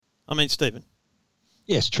I mean, Stephen.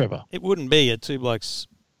 Yes, Trevor. It wouldn't be a Two Blokes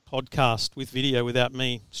podcast with video without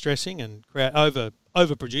me stressing and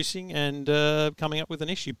over-producing and coming up with an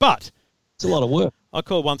issue. But it's a lot of work. I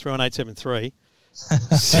called 131-873.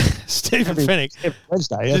 Stephen Fennick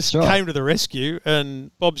Wednesday, just came to the rescue,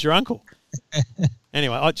 and Bob's your uncle.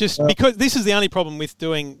 Anyway, because this is the only problem with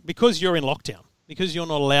because you're in lockdown, because you're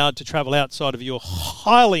not allowed to travel outside of your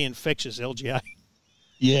highly infectious LGA.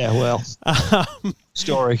 Yeah, well,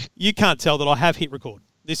 story. You can't tell that I have hit record.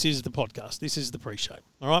 This is the podcast. This is the pre-show.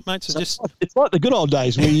 All right, mate? So it's like the good old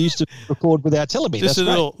days we used to record without telling me. Just a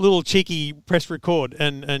little cheeky press record,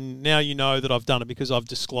 and now you know that I've done it because I've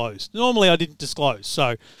disclosed. Normally I didn't disclose,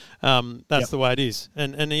 so that's the way it is.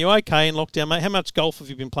 And are you okay in lockdown, mate? How much golf have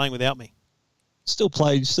you been playing without me? Still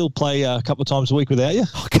play a couple of times a week without you.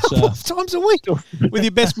 A couple of times a week? With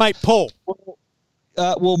your best mate, Paul?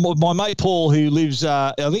 Well, my mate Paul, who lives,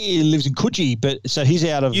 I think he lives in Coogee, but so he's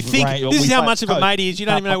out of. You think this is how much of a mate he is? You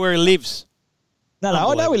don't even know where he lives. No,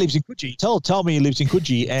 I know he lives in Coogee. Told me he lives in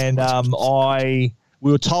Coogee, and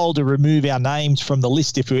we were told to remove our names from the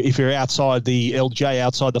list if we're outside the LJ,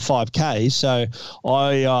 outside the 5Ks. So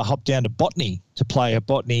I hopped down to Botany to play a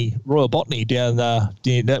Royal Botany down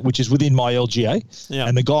which is within my LGA. Yeah.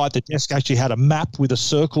 And the guy at the desk actually had a map with a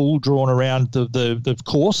circle drawn around the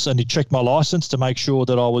course, and he checked my license to make sure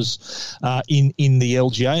that I was in the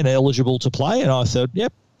LGA and eligible to play. And I thought,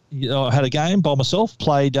 yep. I had a game by myself,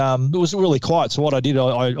 played, it was really quiet. So what I did,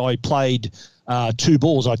 I played 2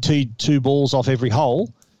 balls. I teed 2 balls off every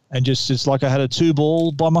hole, and it's like I had a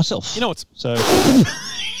 2-ball by myself. You know what's... So...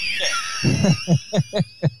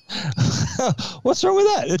 What's wrong with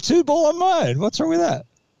that? A 2-ball on my own. What's wrong with that?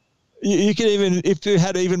 You could even, if you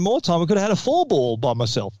had even more time, I could have had a 4-ball by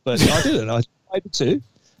myself, but I didn't. I played the 2.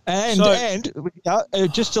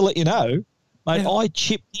 And just to let you know, mate, I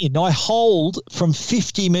chipped in. I holed from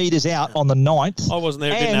 50 metres out on the 9th. I wasn't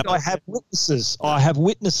there. And I have witnesses.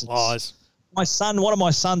 Lies. My son, one of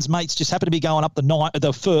my son's mates, just happened to be going up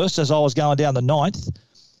the first as I was going down the 9th,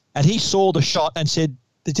 and he saw the shot and said,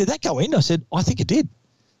 "Did that go in?" I said, "I think it did."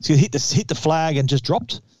 So he hit the flag and just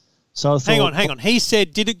dropped. So I thought, hang on. He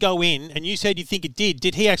said, "Did it go in?" And you said you think it did.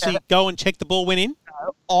 Did he actually go and check the ball went in?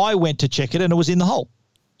 I went to check it and it was in the hole.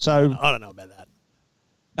 So I don't know about that.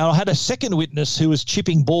 And I had a second witness who was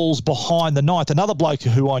chipping balls behind the 9th, another bloke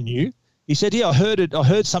who I knew. He said, "Yeah, I heard it. I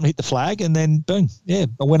heard something hit the flag, and then boom, yeah,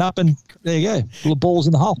 I went up and there you go, full of balls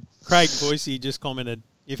in the hole." Craig Boise just commented,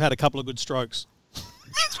 "You've had a couple of good strokes."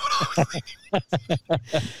 That's what I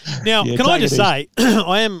think. Now, can I just say,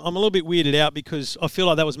 I'm a little bit weirded out because I feel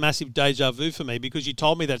like that was massive deja vu for me because you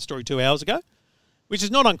told me that story 2 hours ago, which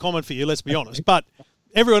is not uncommon for you, let's be honest. But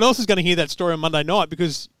everyone else is going to hear that story on Monday night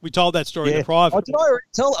because we told that story in the private. Oh, did I already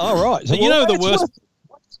tell? Oh, right. So, the worst...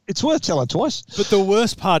 It's worth telling twice. But the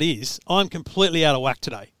worst part is I'm completely out of whack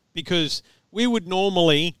today because we would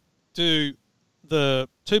normally do the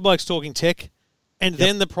Two Blokes Talking Tech and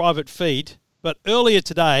then the private feed. But earlier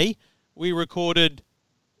today, we recorded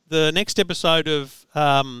the next episode of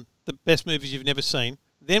the best movies you've never seen.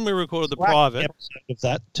 Then we recorded the private episode of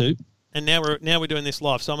that too. And now we're doing this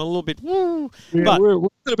live. So I'm a little bit... Yeah, but we're a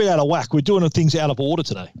little bit out of whack. We're doing things out of order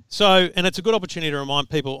today. So, and it's a good opportunity to remind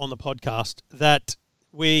people on the podcast that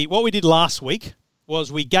what we did last week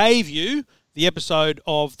was we gave you the episode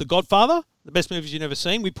of The Godfather, the best movies you've never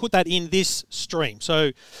seen. We put that in this stream.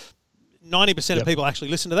 So 90% of people actually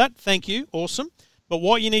listen to that. Thank you. Awesome. But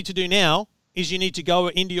what you need to do now is you need to go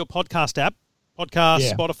into your podcast app,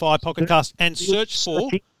 Spotify, Pocket Cast, and search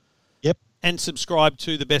for and subscribe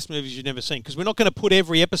to the best movies you've never seen because we're not going to put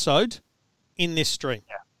every episode in this stream.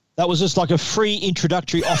 Yeah. That was just like a free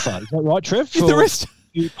introductory offer. Is that right, Trev? For the rest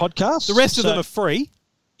podcasts? The rest of them are free.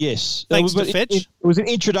 Yes. Thanks to Fetch. It was an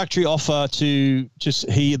introductory offer to just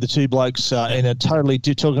hear the two blokes in a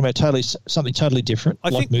talking about something totally different. I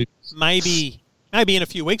think movies. maybe in a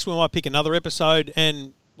few weeks we might pick another episode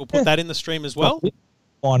and we'll put that in the stream as well.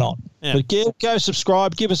 Why not? Yeah. But go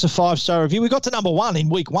subscribe, give us a 5-star review. We got to number 1 in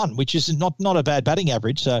week 1, which is not a bad batting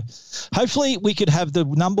average. So hopefully we could have the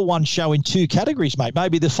number 1 show in 2 categories, mate.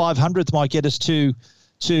 Maybe the 500th might get us to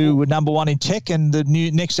number 1 in tech, and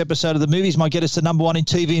the next episode of the movies might get us to number 1 in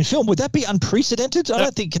TV and film. Would that be unprecedented? I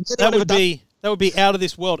don't think that would be out of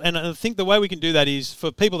this world. And I think the way we can do that is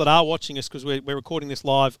for people that are watching us, because we're recording this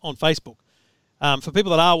live on Facebook. For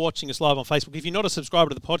people that are watching us live on Facebook, if you're not a subscriber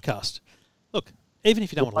to the podcast, look, even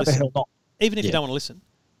if you don't want to listen,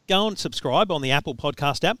 go and subscribe on the Apple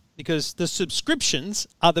Podcast app because the subscriptions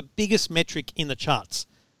are the biggest metric in the charts,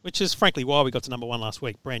 which is frankly why we got to number 1 last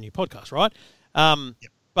week. Brand new podcast, right?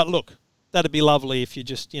 But look, that'd be lovely if you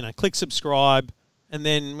just, click subscribe and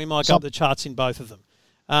then we might go up the charts in both of them.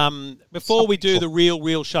 Before we do the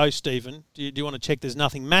real show, Stephen, do you want to check there's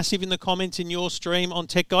nothing massive in the comments in your stream on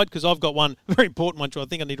Tech Guide? Because I've got one, a very important one, which I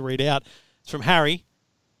think I need to read out. It's from Harry.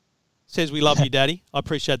 Says, we love you, Daddy. I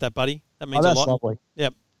appreciate that, buddy. That means a lot. That's lovely.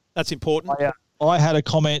 Yep, that's important. I had a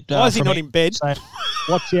comment. Why is he not in bed? Saying,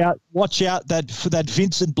 watch out for that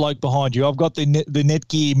Vincent bloke behind you. I've got the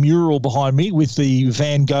Netgear mural behind me with the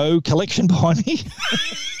Van Gogh collection behind me.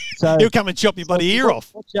 So he'll come and chop your bloody ear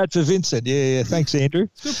off. Watch out for Vincent. Yeah. Thanks, Andrew.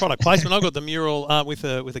 It's good product placement. I've got the mural with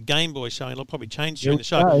a Game Boy showing. It'll probably change during the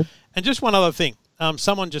show. Go. And just one other thing.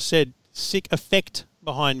 Someone just said, sick effect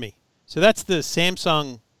behind me. So that's the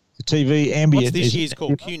Samsung... The TV ambient. What's this year's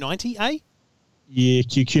called? Q90A? Yeah,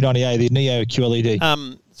 Q90A, the Neo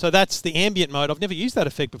QLED. So that's the ambient mode. I've never used that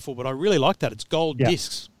effect before, but I really like that. It's gold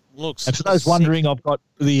discs. Looks. And for those wondering, I've got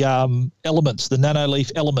the elements, the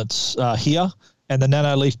Nanoleaf elements here, and the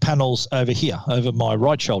Nanoleaf panels over here, over my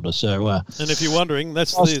right shoulder. So, and if you're wondering,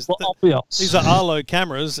 these are Arlo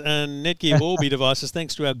cameras and Netgear Orbi devices,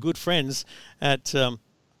 thanks to our good friends at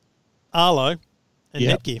Arlo and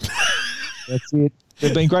Netgear. That's it.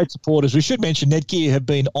 They've been great supporters. We should mention Netgear have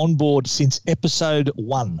been on board since episode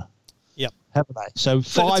 1. Yep. Haven't they? So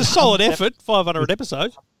it's a solid effort, 500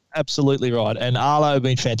 episodes. Absolutely right. And Arlo have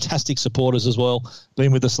been fantastic supporters as well.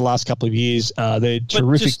 Been with us the last couple of years. They're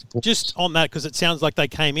terrific. Just on that, because it sounds like they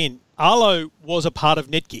came in, Arlo was a part of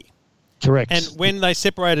Netgear. Correct. And when they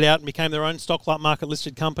separated out and became their own stock market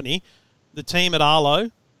listed company, the team at Arlo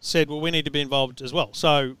said, well, we need to be involved as well.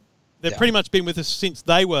 So they've pretty much been with us since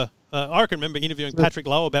they were... I can remember interviewing Patrick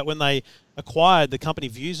Lowe about when they acquired the company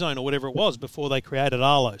ViewZone or whatever it was before they created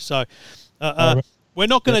Arlo. So we're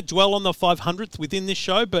not going to dwell on the 500th within this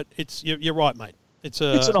show, but you're right, mate. It's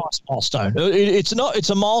a nice milestone. It's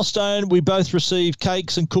a milestone. We both receive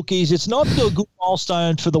cakes and cookies. It's not a good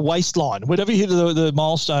milestone for the waistline. Whenever you hit the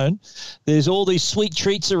milestone, there's all these sweet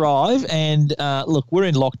treats arrive. And look, we're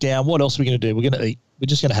in lockdown. What else are we going to do? We're going to eat. We're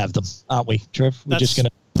just going to have them, aren't we, Trev? We're just going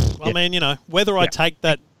to. I mean, whether I take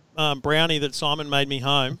that brownie that Simon made me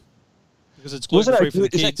home because it's gluten-free for the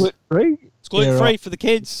kids. Is that gluten-free? It's gluten-free for the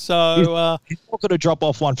kids, so... He's not going to drop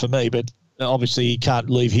off one for me, but obviously he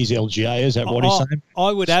can't leave his LGA. Is that what he's saying?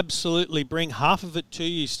 I would absolutely bring half of it to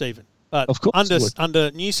you, Stephen. But of course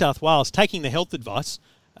under New South Wales, taking the health advice,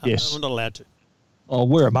 yes. I'm not allowed to. I'll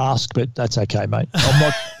wear a mask, but that's okay, mate. I'm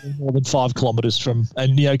not more than 5 kilometres from...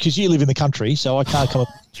 And, because you live in the country, so I can't come up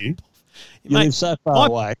to you. You live so far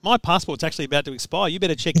away. My passport's actually about to expire. You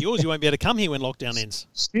better check yours. You won't be able to come here when lockdown ends.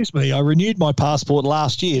 Excuse me. I renewed my passport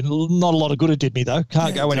last year. Not a lot of good it did me, though.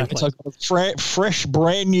 Can't go anywhere. So I've got a fresh,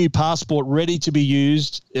 brand new passport ready to be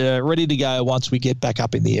used, ready to go once we get back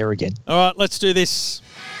up in the air again. All right, let's do this.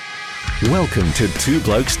 Welcome to Two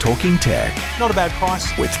Blokes Talking Tech. Not a bad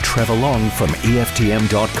price. With Trevor Long from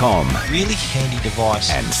EFTM.com. Really handy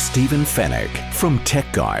device. And Stephen Fennick from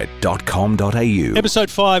TechGuide.com.au. Episode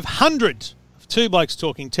 500 of Two Blokes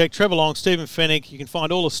Talking Tech. Trevor Long, Stephen Fennick. You can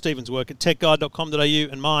find all of Stephen's work at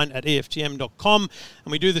TechGuide.com.au and mine at EFTM.com.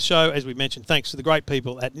 And we do the show, as we mentioned, thanks to the great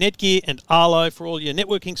people at Netgear and Arlo for all your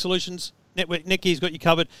networking solutions. Netgear's got you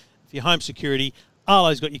covered for your home security.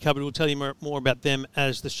 Arlo's got you covered. We'll tell you more about them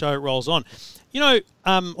as the show rolls on.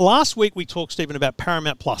 Last week we talked, Stephen, about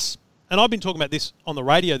Paramount Plus. And I've been talking about this on the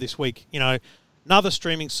radio this week. Another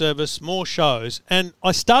streaming service, more shows. And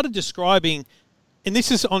I started describing, and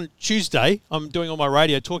this is on Tuesday, I'm doing on my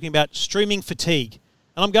radio, talking about streaming fatigue.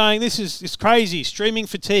 And I'm going, this is crazy, streaming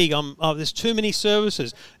fatigue. There's too many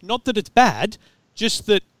services. Not that it's bad, just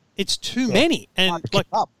that it's too many. And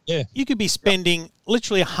you could be spending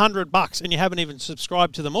literally $100 and you haven't even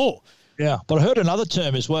subscribed to them all. Yeah, but I heard another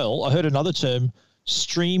term as well.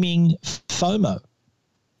 Streaming FOMO,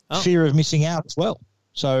 fear of missing out as well.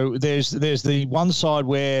 So there's the one side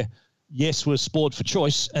where, yes, we're sport for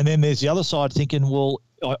choice, and then there's the other side thinking, well,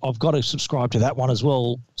 I've got to subscribe to that one as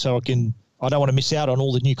well so I don't want to miss out on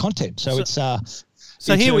all the new content. So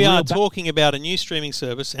here we are talking about a new streaming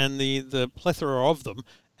service and the plethora of them.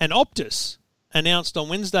 And Optus announced on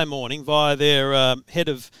Wednesday morning via their head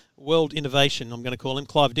of world innovation, I'm going to call him,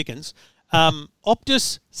 Clive Dickens,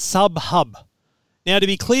 Optus SubHub. Now, to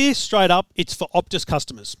be clear, straight up, it's for Optus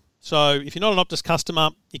customers. So if you're not an Optus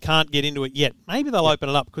customer, you can't get into it yet. Maybe they'll open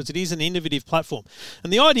it up because it is an innovative platform.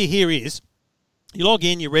 And the idea here is you log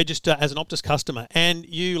in, you register as an Optus customer, and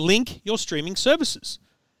you link your streaming services.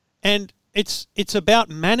 And it's about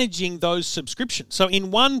managing those subscriptions. So in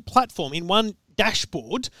one platform, in one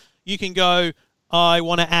dashboard, you can go, I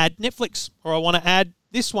want to add Netflix, or I want to add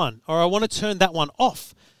this one, or I want to turn that one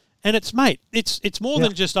off. And it's more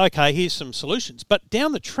than just, okay, here's some solutions. But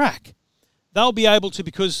down the track, they'll be able to,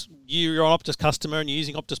 because you're an Optus customer and you're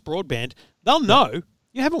using Optus broadband, they'll know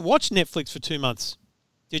You haven't watched Netflix for 2 months.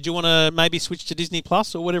 Did you want to maybe switch to Disney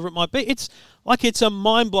Plus or whatever it might be? It's a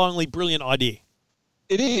mind-blowingly brilliant idea.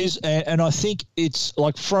 It is, and I think it's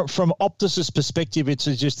like from Optus's perspective, it's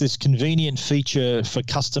just this convenient feature for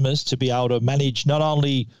customers to be able to manage not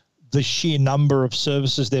only the sheer number of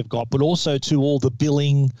services they've got, but also to all the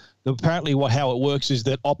billing. Apparently how it works is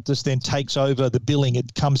that Optus then takes over the billing.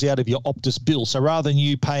 It comes out of your Optus bill. So rather than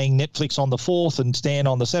you paying Netflix on the 4th and Stan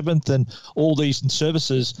on the 7th and all these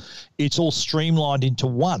services, it's all streamlined into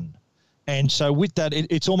one. And so with that,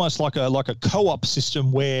 it's almost like a co-op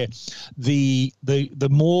system where the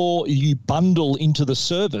more you bundle into the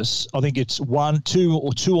service, I think it's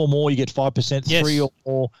two or more, you get 5%, yes. 3 or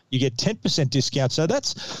more, you get 10% discount. So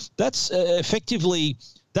that's effectively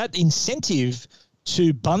that incentive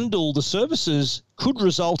to bundle the services could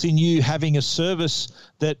result in you having a service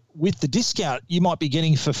that with the discount you might be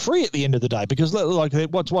getting for free at the end of the day, because like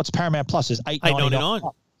what's Paramount Plus is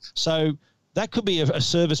 $8.99. So that could be a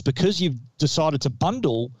service because you've decided to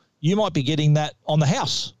bundle, you might be getting that on the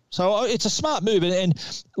house. So it's a smart move. And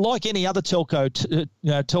like any other telco,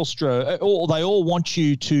 Telstra, they all want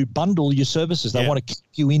you to bundle your services. They want to keep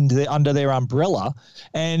you under their umbrella.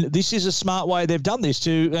 And this is a smart way they've done this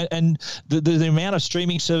too. And the amount of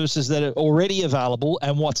streaming services that are already available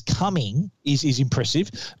and what's coming is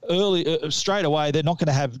impressive. Straight away, they're not going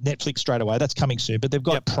to have Netflix straight away. That's coming soon. But they've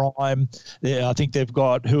got Prime. I think they've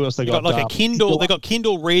got, who else they got? Like a Kindle. They've got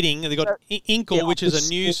Kindle Reading. They've got Inkle, which is a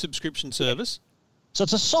new subscription service. So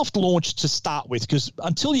it's a soft launch to start with, because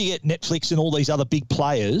until you get Netflix and all these other big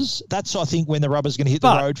players, that's, I think, when the rubber's going to hit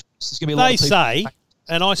the road. There's going to be a lot of people. They say,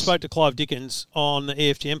 and I spoke to Clive Dickens on the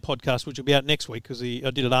EFTM podcast, which will be out next week because I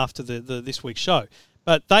did it after this week's show.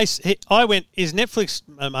 But I went, is Netflix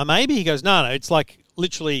a maybe? He goes, no, it's like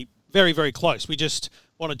literally very, very close. We just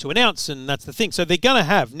wanted to announce, and that's the thing. So they're going to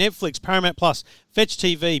have Netflix, Paramount Plus, Fetch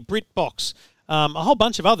TV, BritBox, a whole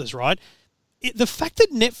bunch of others, right? The fact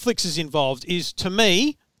that Netflix is involved is, to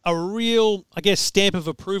me, a real, I guess, stamp of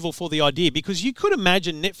approval for the idea, because you could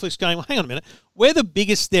imagine Netflix going, well, hang on a minute, we're the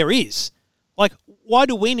biggest there is. Like, why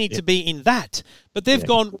do we need to be in that? But they've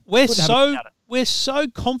gone, we're so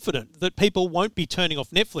confident that people won't be turning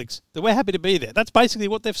off Netflix that we're happy to be there. That's basically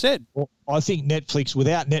what they've said. Well, I think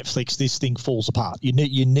without Netflix, this thing falls apart. You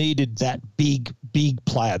needed that big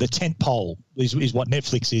player. The tent pole is what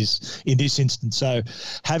Netflix is in this instance. So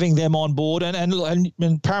having them on board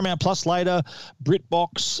and Paramount Plus later,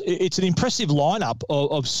 BritBox, it's an impressive lineup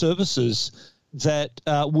of services that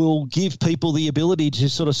will give people the ability to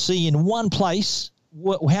sort of see in one place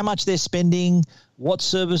how much they're spending, what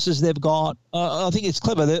services they've got. I think it's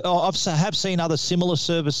clever. I have seen other similar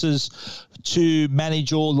services to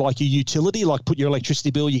manage all, like your utility, like put your electricity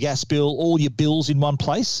bill, your gas bill, all your bills in one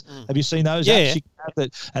place. Have you seen those? Yeah.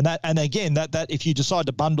 And again, that if you decide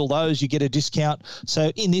to bundle those, you get a discount.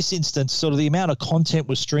 So in this instance, sort of the amount of content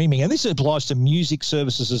we're streaming, and this applies to music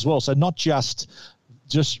services as well. So not just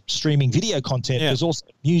streaming video content. There's also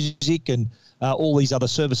music and all these other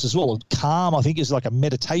services as well. Calm, I think, is like a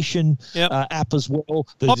meditation app as well.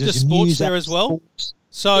 Optus Sports there as well.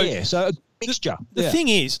 So a mixture. The thing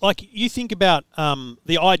is, like, you think about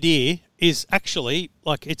the idea is actually,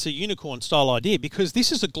 like, it's a unicorn style idea, because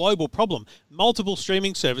this is a global problem. Multiple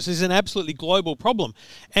streaming services is an absolutely global problem.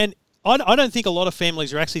 And I don't think a lot of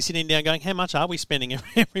families are actually sitting down going, how much are we spending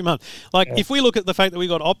every month? Like, if we look at the fact that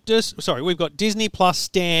we've got Disney Plus,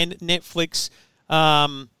 Stan, Netflix,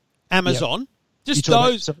 Amazon, just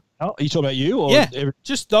those. Are you talking about you? Or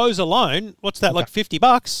just those alone. What's that, like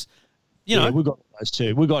 $50? You know, we've got those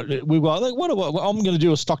too. We've got. What I'm going to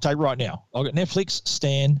do a stock take right now. I've got Netflix,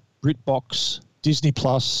 Stan, BritBox, Disney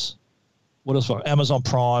Plus. What else? Amazon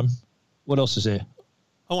Prime. What else is there?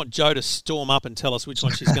 I want Jo to storm up and tell us which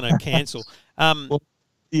one she's going to cancel.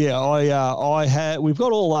 We've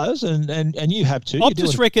got all those, and you have too.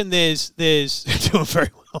 Optus reckon there's doing very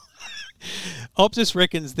well. Optus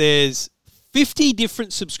reckons there's 50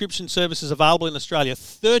 different subscription services available in Australia,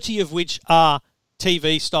 30 of which are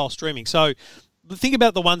TV-style streaming. So think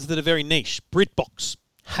about the ones that are very niche. BritBox,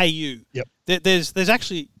 HeyU. Yep. There's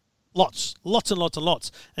actually lots and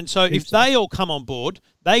lots. And so if they all come on board,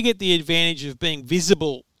 they get the advantage of being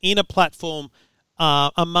visible in a platform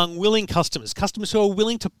among willing customers who are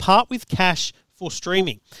willing to part with cash for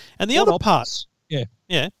streaming. And the other part...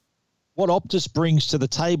 Yeah. What Optus brings to the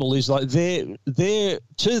table is like they're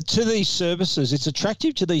to these services. It's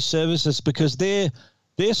attractive to these services because they're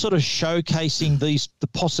sort of showcasing the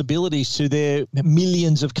possibilities to their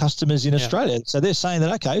millions of customers in Australia. So they're saying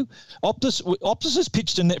that, okay, Optus's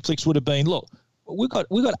pitch to Netflix would have been, look, we've got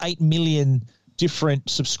 8 million different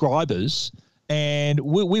subscribers, and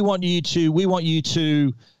we want you to we're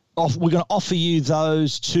going to offer you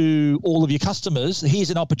those to all of your customers. Here's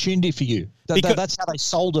an opportunity for you. That's how they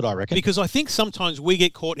sold it, I reckon. Because I think sometimes we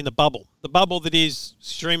get caught in the bubble that is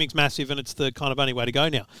streaming's massive and it's the kind of only way to go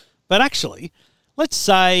now. But actually, let's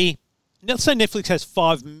say Netflix has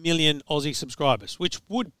 5 million Aussie subscribers, which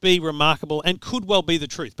would be remarkable and could well be the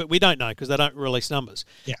truth, but we don't know because they don't release numbers.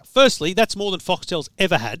 Yeah. Firstly, that's more than Foxtel's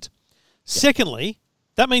ever had. Secondly,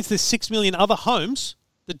 that means there's 6 million other homes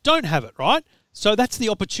that don't have it, right? So that's the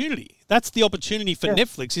opportunity. That's the opportunity for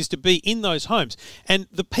Netflix, is to be in those homes. And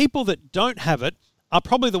the people that don't have it are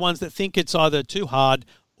probably the ones that think it's either too hard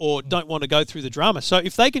or don't want to go through the drama. So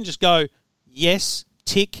if they can just go, yes,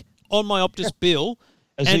 tick, on my Optus bill.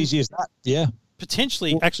 As easy as that, yeah.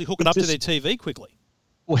 Potentially actually hook it up to their TV quickly.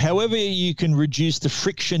 Well, however you can reduce the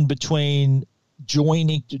friction between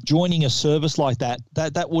joining a service like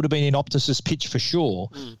that would have been in Optus's pitch for sure.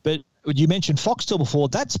 But you mentioned Foxtel before.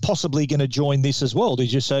 That's possibly going to join this as well.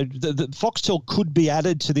 Did you? So the Foxtel could be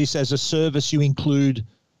added to this as a service you include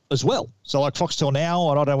as well. So like Foxtel Now,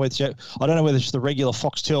 and I don't know whether it's the regular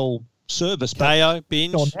Foxtel service, but KO,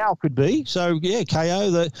 Binge. Foxtel Now could be. So yeah,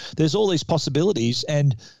 KO. There's all these possibilities,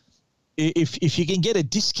 and if you can get a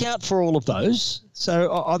discount for all of those,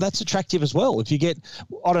 so that's attractive as well. If you get,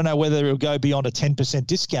 I don't know whether it'll go beyond a 10%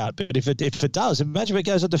 discount, but if it does, imagine if it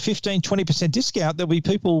goes up to 15, 20% discount, there'll be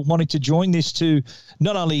people wanting to join this to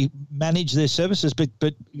not only manage their services, but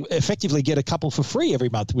effectively get a couple for free every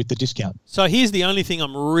month with the discount. So here's the only thing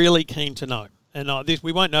I'm really keen to know, and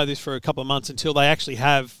we won't know this for a couple of months until they actually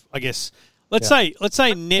have, I guess. Let's say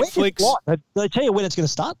Netflix. They tell you when it's going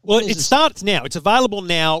to start. Well, it starts now. It's available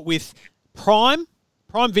now with Prime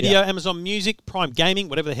Video, Amazon Music, Prime Gaming,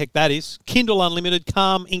 whatever the heck that is, Kindle Unlimited,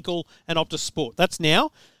 Calm, Inkle, and Optus Sport. That's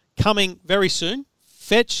now coming very soon.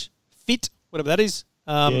 Fetch, Fit, whatever that is.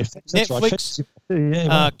 Netflix,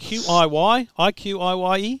 right.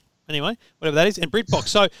 IQIYE, anyway, whatever that is, and BritBox.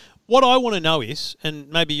 So what I want to know is, and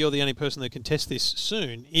maybe you're the only person that can test this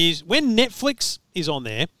soon, is when Netflix is on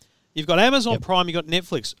there, you've got Amazon Prime, you've got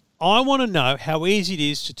Netflix. I want to know how easy it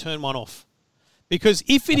is to turn one off. Because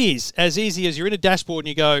if it is as easy as you're in a dashboard and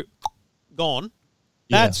you go, gone,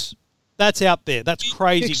 that's out there. That's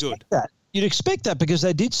crazy good. You'd expect that because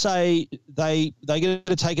they did say they're going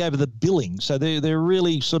to take over the billing. So they're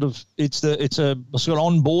really sort of, it's a sort of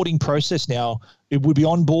onboarding process now. It would be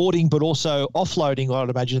onboarding but also offloading, I would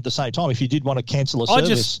imagine, at the same time if you did want to cancel a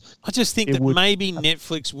service. I just think that maybe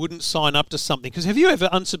Netflix wouldn't sign up to something. Because have you ever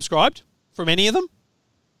unsubscribed from any of them?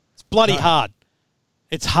 It's bloody hard.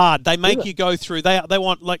 It's hard. They make you go through. They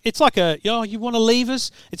want, like, it's like you want to leave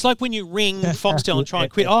us? It's like when you ring Foxtel and try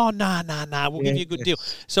and quit. Oh, nah, we'll give you a good deal.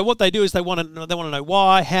 So what they do is they want to know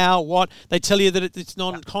why, how, what. They tell you that it's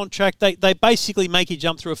non-contract. They basically make you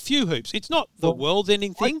jump through a few hoops. It's not the world's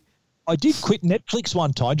ending thing. I did quit Netflix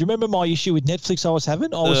one time. Do you remember my issue with Netflix I was having?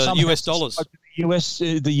 US dollars.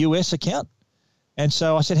 The US account. And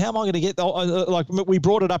so I said, how am I going to get, like we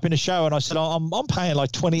brought it up in a show and I said, I'm paying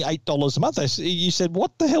like $28 a month. You said,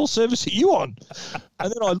 what the hell service are you on?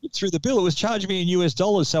 And then I looked through the bill. It was charging me in US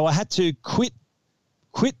dollars. So I had to quit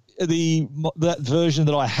that version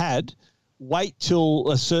that I had, wait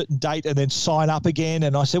till a certain date and then sign up again.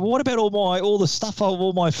 And I said, well, what about all the stuff of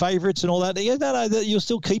all my favorites and all that? Yeah, no, you'll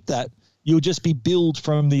still keep that. You'll just be billed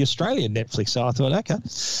from the Australian Netflix. So I thought, okay.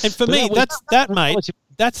 And for me, mate.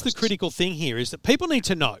 That's the critical thing here, is that people need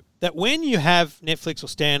to know that when you have Netflix or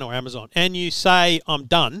Stan or Amazon and you say, I'm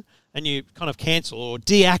done, and you kind of cancel or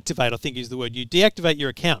deactivate, I think is the word, you deactivate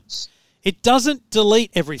your account, it doesn't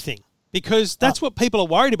delete everything, because that's what people are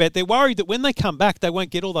worried about. They're worried that when they come back, they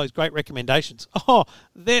won't get all those great recommendations. Oh,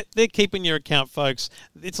 they're keeping your account, folks.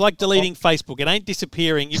 It's like deleting Facebook. It ain't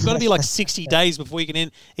disappearing. You've got to be like 60 days before you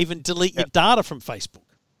can even delete your data from Facebook.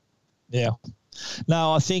 Yeah.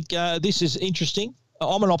 No, I think this is interesting.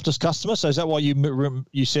 I'm an Optus customer, so is that why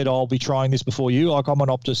you said I'll be trying this before you? Like, I'm an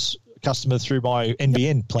Optus customer through my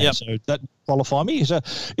NBN plan, so that qualify me. So,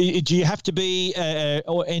 do you have to be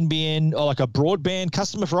or NBN or like a broadband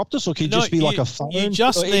customer for Optus, or can you just be like a phone? You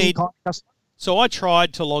just need. So I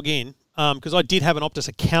tried to log in because I did have an Optus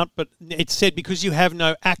account, but it said because you have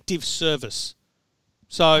no active service.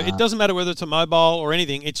 So it doesn't matter whether it's a mobile or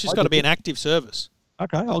anything. It's just got to be an active service.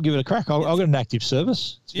 Okay, I'll give it a crack. I've got an active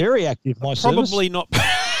service. It's very active, my probably service.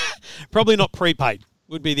 Probably not prepaid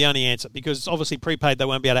would be the only answer, because obviously prepaid they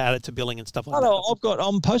won't be able to add it to billing and stuff like that. No,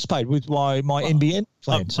 I'm postpaid with my NBN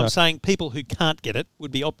plan. I'm saying people who can't get it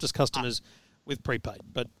would be Optus customers with prepaid.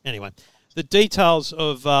 But anyway, the details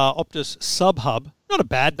of Optus SubHub, not a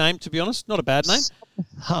bad name, to be honest, not a bad name.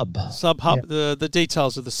 Hub. SubHub. Yeah. The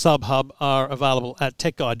details of the SubHub are available at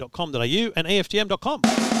techguide.com.au and EFTM.com.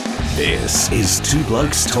 This is Two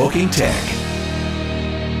Blokes Talking Tech.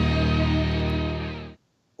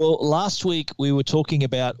 Well, last week we were talking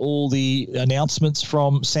about all the announcements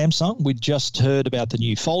from Samsung. We'd just heard about the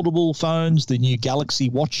new foldable phones, the new Galaxy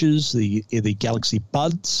Watches, the Galaxy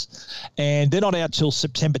Buds, and they're not out till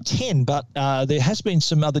September 10, but there has been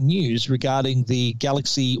some other news regarding the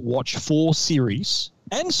Galaxy Watch 4 series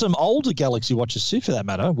and some older Galaxy Watches too, for that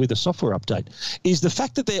matter, with a software update, is the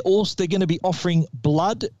fact that they're going to be offering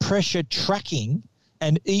blood pressure tracking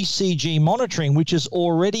and ECG monitoring, which has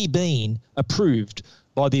already been approved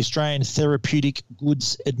by the Australian Therapeutic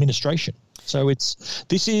Goods Administration. So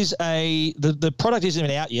the product isn't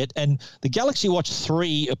even out yet, and the Galaxy Watch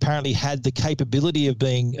 3 apparently had the capability of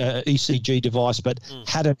being an ECG device, but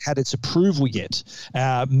hadn't had its approval yet.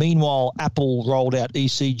 Meanwhile, Apple rolled out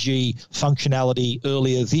ECG functionality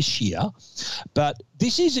earlier this year. But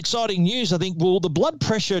this is exciting news, I think. Well, the blood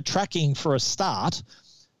pressure tracking, for a start,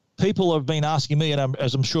 people have been asking me, and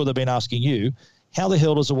as I'm sure they've been asking you, how the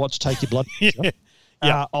hell does a watch take your blood pressure?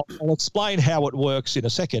 Yeah. I'll explain how it works in a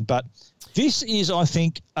second, but this is, I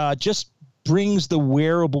think, just brings the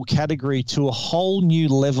wearable category to a whole new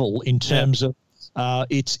level in terms of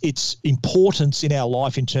its importance in our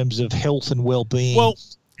life in terms of health and well-being. Well,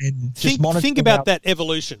 and think about that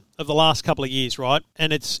evolution of the last couple of years, right?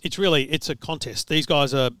 And it's a contest. These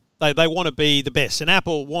guys are they want to be the best, and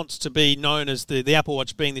Apple wants to be known as the Apple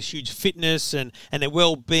Watch being this huge fitness and their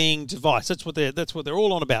well-being device. That's what they're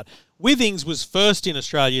all on about. Withings was first in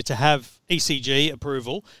Australia to have ECG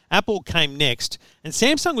approval. Apple came next, and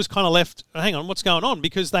Samsung was kind of left, hang on, what's going on?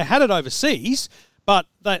 Because they had it overseas, but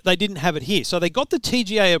they didn't have it here. So they got the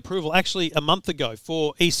TGA approval actually a month ago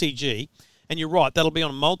for ECG, and you're right, that'll be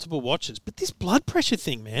on multiple watches. But this blood pressure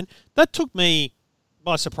thing, man, that took me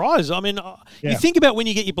by surprise. I mean, you think about when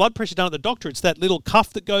you get your blood pressure done at the doctor, it's that little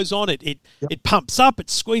cuff that goes on. It pumps up, it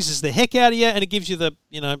squeezes the heck out of you, and it gives you the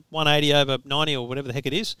 180/90 or whatever the heck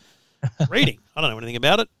it is. Reading. I don't know anything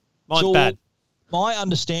about it. Mine's bad. My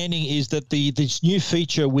understanding is that this new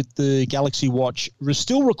feature with the Galaxy Watch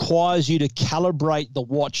still requires you to calibrate the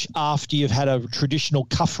watch after you've had a traditional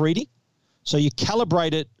cuff reading. So you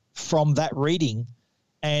calibrate it from that reading,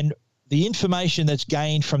 and the information that's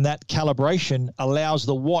gained from that calibration allows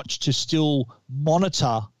the watch to still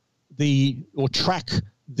monitor or track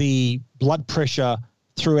the blood pressure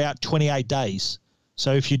throughout 28 days.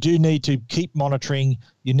 So if you do need to keep monitoring,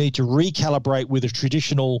 you need to recalibrate with a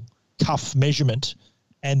traditional cuff measurement,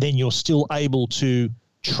 and then you're still able to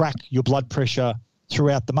track your blood pressure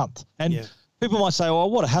throughout the month. And people might say, oh,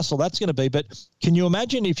 what a hassle that's going to be. But can you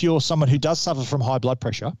imagine if you're someone who does suffer from high blood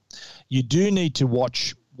pressure, you do need to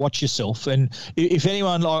watch yourself. And if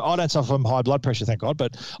anyone, I don't suffer from high blood pressure, thank God,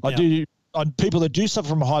 but I do. People that do suffer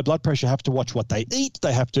from high blood pressure have to watch what they eat.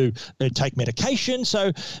 They have to take medication.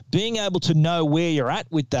 So being able to know where you're at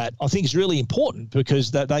with that, I think, is really important, because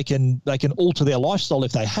that they can alter their lifestyle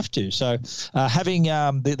if they have to. So having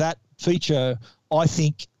that feature, I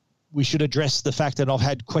think we should address the fact that I've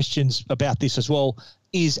had questions about this as well.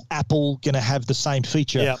 Is Apple going to have the same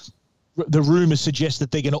feature? Yeah. The rumors suggest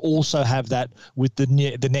that they're going to also have that with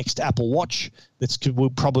the next Apple Watch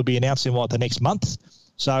will probably be announced in the next month.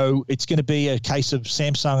 So it's going to be a case of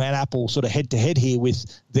Samsung and Apple sort of head-to-head here with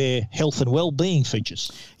their health and well-being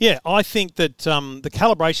features. Yeah, I think that the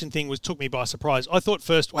calibration thing took me by surprise. I thought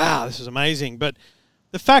first, wow, this is amazing. But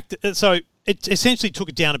the fact so it essentially took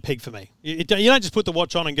it down a peg for me. You don't just put the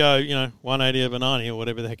watch on and go, 180/90 or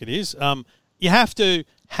whatever the heck it is. You have to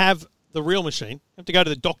have the real machine. You have to go to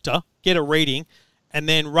the doctor, get a reading, and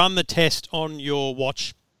then run the test on your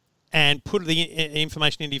watch and put the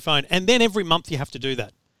information into your phone. And then every month you have to do that.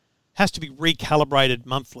 It has to be recalibrated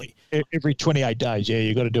monthly. Every 28 days,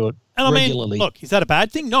 you've got to do it I regularly. mean, look, is that a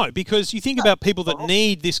bad thing? No, because you think about people that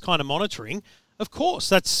need this kind of monitoring. Of course,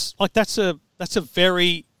 that's a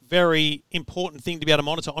very, very important thing to be able to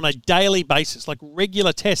monitor on a daily basis, like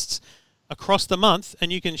regular tests across the month,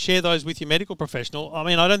 and you can share those with your medical professional. I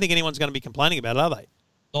mean, I don't think anyone's going to be complaining about it, are they?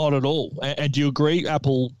 Not at all. And do you agree,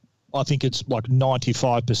 Apple, I think it's like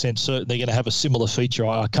 95% certain they're going to have a similar feature.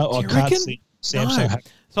 I can't see Samsung. No.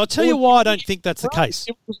 So I'll tell you why I don't think that's the case.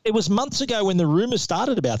 It was months ago when the rumors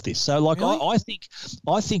started about this. So, really?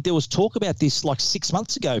 I think there was talk about this like 6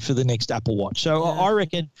 months ago for the next Apple Watch. So I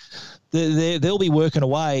reckon they'll be working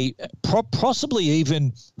away, possibly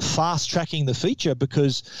even fast tracking the feature,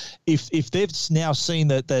 because if they've now seen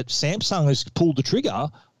that Samsung has pulled the trigger,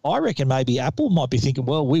 I reckon maybe Apple might be thinking,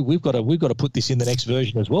 well, we've got to put this in the next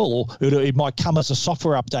version as well, or it might come as a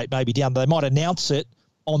software update maybe down. They might announce it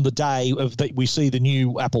on the day of that we see the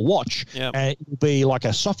new Apple Watch, Yep. and it will be like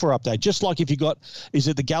a software update, just like if you got, is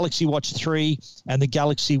it the Galaxy Watch 3 and the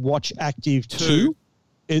Galaxy Watch Active 2?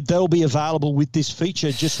 They'll be available with this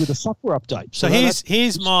feature just with a software update. So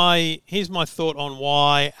here's my thought on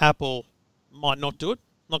why Apple might not do it.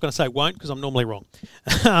 I'm not going to say won't because I'm normally wrong.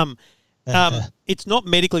 It's not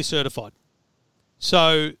medically certified.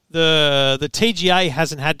 So the TGA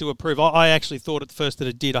hasn't had to approve. I actually thought at first that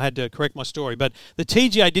it did. I had to correct my story. But the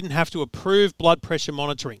TGA didn't have to approve blood pressure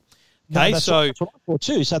monitoring. Okay, that's what I thought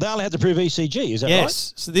too. So they only had to prove ECG, is that right?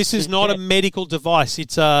 Yes. So this is not a medical device.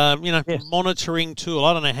 It's a monitoring tool.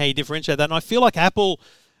 I don't know how you differentiate that. And I feel like Apple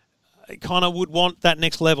kind of would want that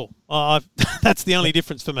next level. That's the only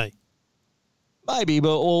difference for me. Maybe,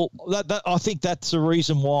 but I think that's the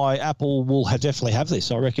reason why Apple will definitely have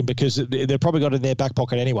this, I reckon, because they've probably got it in their back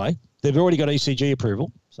pocket anyway. They've already got ECG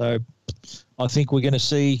approval. So I think we're going to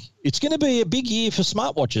see – it's going to be a big year for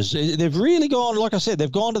smartwatches. They've really gone – like I said,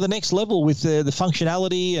 they've gone to the next level with the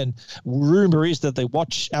functionality, and rumour is that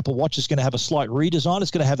Apple Watch is going to have a slight redesign. It's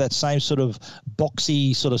going to have that same sort of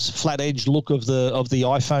boxy, sort of flat-edged look of the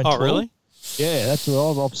iPhone 12. Oh, really? Yeah, that's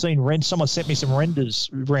what I've seen. Someone sent me some renders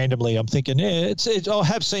randomly. I'm thinking, I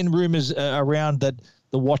have seen rumours around that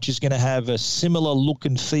the watch is going to have a similar look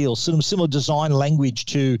and feel, similar design language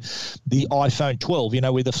to the iPhone 12,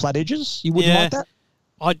 with the flat edges. You wouldn't like that?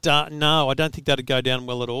 I don't think that'd go down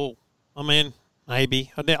well at all. I mean,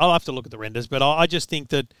 maybe. I'll have to look at the renders, but I just think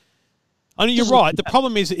that... I mean, you're right. The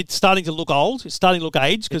problem is it's starting to look old. It's starting to look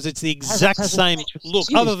aged because it's the exact same look.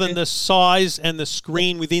 Other than the size and the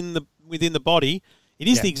screen within the body, it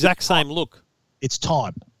is the exact same look. It's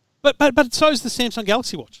time. But so is the Samsung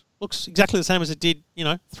Galaxy Watch. Looks exactly the same as it did,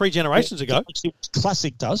 3 generations ago. Galaxy Watch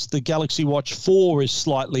Classic does. The Galaxy Watch 4 is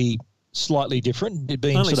slightly different. It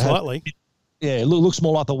being only slightly. It looks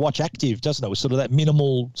more like the Watch Active, doesn't it? With sort of that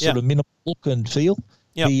minimal look and feel.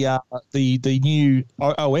 Yep. The new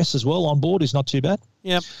OS as well on board is not too bad.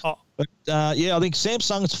 Yep. But I think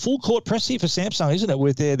Samsung, it's full court press here for Samsung, isn't it?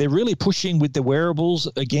 With they're really pushing with the wearables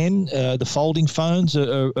again. The folding phones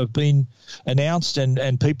have been announced,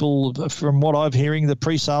 and people, from what I'm hearing, the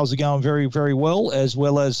pre-sales are going very, very well as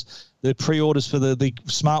the pre-orders for the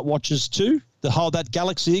smartwatches too. That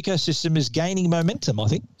Galaxy ecosystem is gaining momentum, I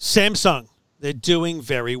think. Samsung, they're doing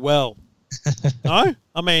very well. No?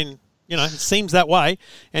 I mean... it seems that way.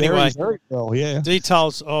 Anyway, very well, yeah.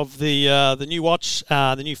 Details of the new watch,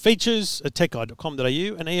 the new features at techguide.com.au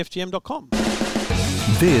and efgm.com.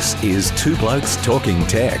 This is Two Blokes Talking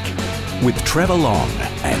Tech with Trevor Long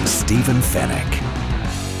and Stephen Fennick.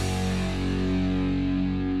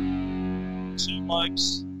 Two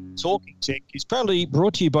Blokes Talking Tech is proudly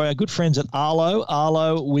brought to you by our good friends at Arlo.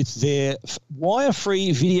 Arlo with their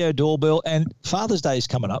wire-free video doorbell, and Father's Day is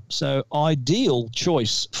coming up, so ideal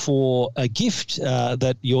choice for a gift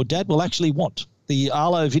that your dad will actually want. The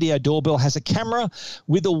Arlo video doorbell has a camera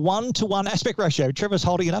with a 1-to-1 aspect ratio. Trevor's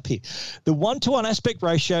holding it up here. The 1-to-1 aspect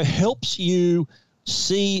ratio helps you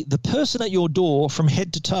see the person at your door from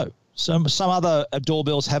head to toe. Some other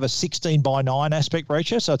doorbells have a 16:9 aspect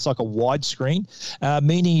ratio, so it's like a wide screen,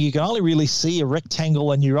 meaning you can only really see a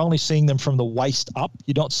rectangle and you're only seeing them from the waist up.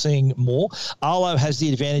 You're not seeing more. Arlo has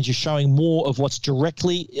the advantage of showing more of what's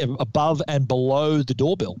directly above and below the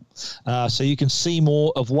doorbell, so you can see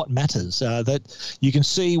more of what matters. That you can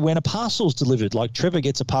see when a parcel's delivered. Like Trevor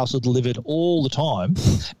gets a parcel delivered all the time.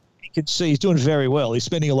 You can see he's doing very well. He's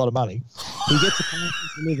spending a lot of money. He gets a parcel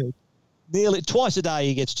delivered. Nearly twice a day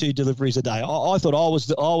he gets 2 deliveries a day. I thought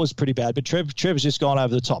I was pretty bad, but Trevor's just gone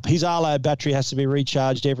over the top. His Arlo battery has to be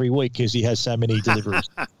recharged every week because he has so many deliveries.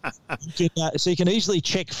 So you can easily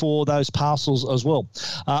check for those parcels as well.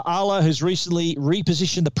 Arlo has recently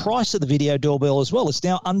repositioned the price of the video doorbell as well. It's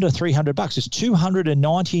now under $300. It's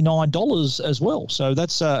 $299 as well. So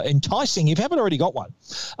that's enticing if you haven't already got one.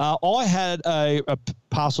 I had a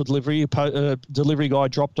parcel delivery. Delivery guy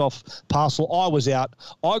dropped off parcel. I was out.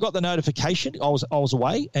 I got the notification. I was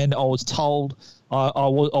away, and I was told I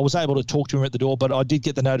was able to talk to him at the door, but I did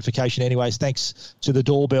get the notification anyways, thanks to the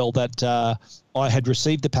doorbell, that I had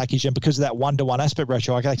received the package, and because of that 1-to-1 aspect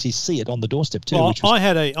ratio, I could actually see it on the doorstep too. Well, I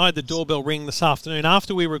had the doorbell ring this afternoon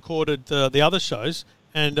after we recorded the other shows,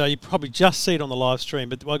 and you probably just see it on the live stream,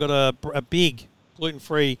 but I got a big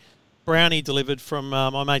gluten-free brownie delivered from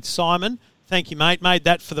my mate Simon. Thank you, mate. Made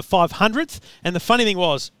that for the 500th. And the funny thing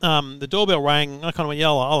was, the doorbell rang. I kind of went,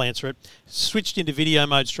 yeah, I'll answer it. Switched into video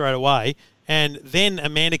mode straight away. And then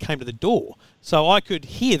Amanda came to the door. So I could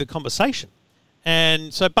hear the conversation.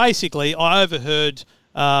 And so basically, I overheard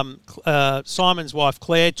Simon's wife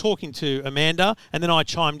Claire talking to Amanda, and then I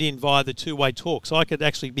chimed in via the two-way talk, so I could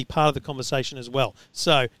actually be part of the conversation as well.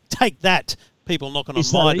 So take that, people knocking on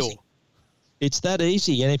my door. It's that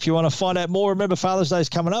easy. And if you want to find out more, remember Father's Day is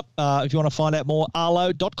coming up. If you want to find out more,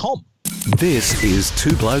 arlo.com. This is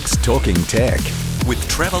Two Blokes Talking Tech with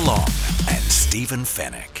Trevor Long and Stephen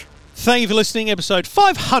Fennick. Thank you for listening. Episode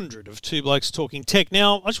 500 of Two Blokes Talking Tech.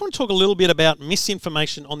 Now, I just want to talk a little bit about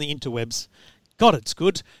misinformation on the interwebs. God, it's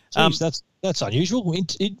good. Jeez, that's unusual.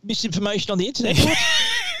 Misinformation on the internet. What?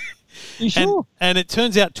 You sure? And it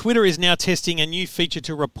turns out Twitter is now testing a new feature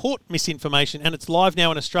to report misinformation, and it's live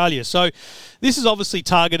now in Australia. So this is obviously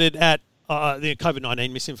targeted at the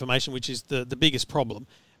COVID-19 misinformation, which is the biggest problem.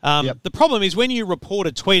 The problem is when you report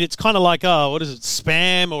a tweet, it's kind of like, what is it,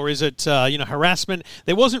 spam, or is it harassment?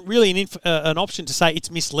 There wasn't really an option to say it's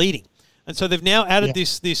misleading. And so they've now added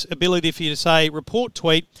this ability for you to say report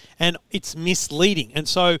tweet and it's misleading. And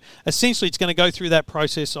so essentially it's going to go through that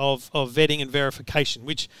process of vetting and verification,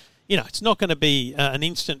 which, it's not going to be an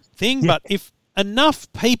instant thing. But if enough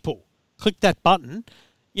people click that button,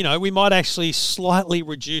 we might actually slightly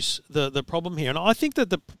reduce the problem here. And I think that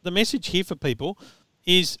the message here for people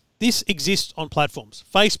is this exists on platforms.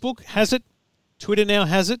 Facebook has it. Twitter now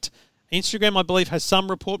has it. Instagram, I believe, has some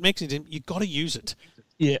report mechanism. You've got to use it.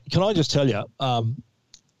 Yeah, can I just tell you,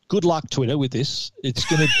 good luck, Twitter, with this. It's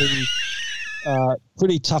going to be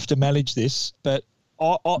pretty tough to manage this. But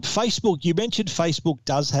Facebook, you mentioned Facebook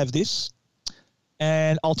does have this.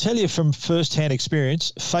 And I'll tell you from first-hand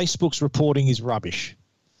experience, Facebook's reporting is rubbish.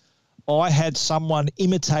 I had someone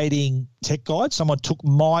imitating Tech Guide. Someone took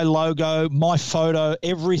my logo, my photo,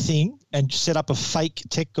 everything, and set up a fake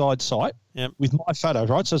Tech Guide site with my photo,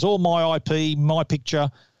 right? So it's all my IP, my picture,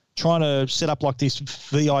 trying to set up like this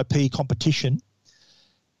VIP competition.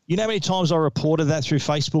 You know how many times I reported that through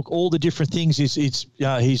Facebook? All the different things he's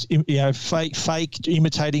fake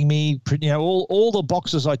imitating me. All the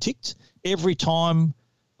boxes I ticked. Every time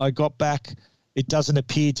I got back, it doesn't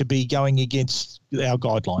appear to be going against our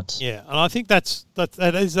guidelines. Yeah, and I think that's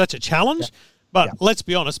a challenge. Yeah. But let's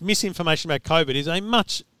be honest, misinformation about COVID is a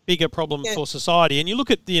much bigger problem for society. And you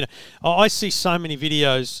look at I see so many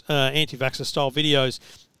videos, anti-vaxxer style videos.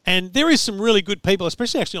 And there is some really good people,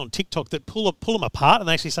 especially actually on TikTok, that pull them apart and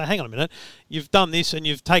they actually say, hang on a minute, you've done this and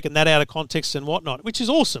you've taken that out of context and whatnot, which is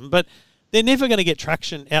awesome, but they're never going to get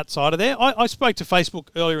traction outside of there. I spoke to Facebook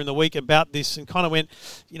earlier in the week about this and kind of went,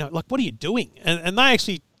 what are you doing? And they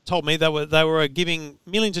actually told me they were giving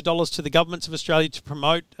millions of dollars to the governments of Australia to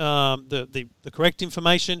promote the correct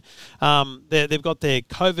information. They've got their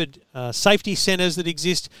COVID safety centres that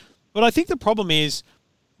exist. But I think the problem is,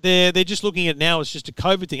 they're just looking at it now as just a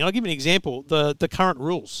COVID thing. I'll give you an example, the current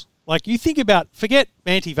rules. Like you think about, forget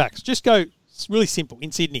anti-vax, just go, it's really simple,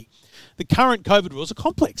 in Sydney. The current COVID rules are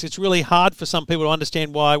complex. It's really hard for some people to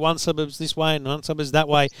understand why one suburb's this way and one suburb's that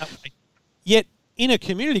way. Yet in a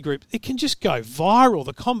community group, it can just go viral.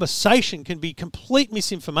 The conversation can be complete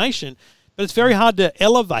misinformation, but it's very hard to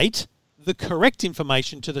elevate the correct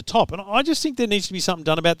information to the top. And I just think there needs to be something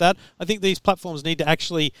done about that. I think these platforms need to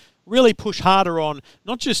actually really push harder on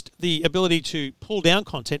not just the ability to pull down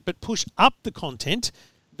content, but push up the content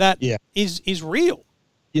that is real.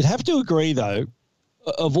 You'd have to agree, though,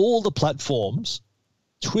 of all the platforms,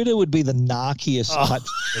 Twitter would be the narkiest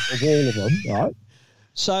platform of all of them, right?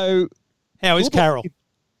 So, how is Carol?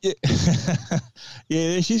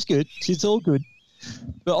 Yeah, she's good. She's all good.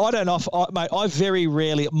 But I don't know, mate. I very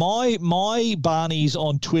rarely my Barney's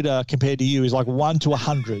on Twitter compared to you is like 1 to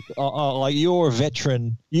 100. Like you're a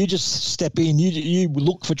veteran. You just step in. You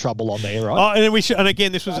look for trouble on there, right? And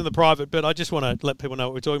again, this was in the private, but I just want to let people know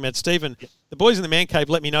what we're talking about. Stephen, the boys in the man cave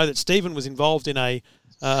let me know that Stephen was involved in a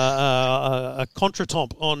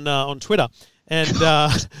contretemps on Twitter and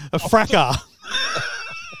a fracas.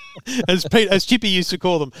 As Chippy used to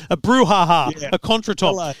call them, a brouhaha, a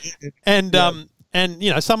contretemps.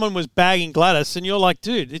 And someone was bagging Gladys, and you're like,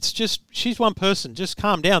 dude, it's just, she's one person. Just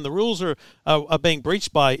calm down. The rules are being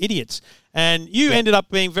breached by idiots. And you ended up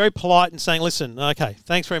being very polite and saying, listen, okay,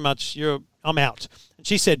 thanks very much. I'm out. And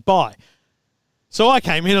she said, bye. So I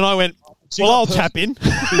came in and I went, I'll tap in.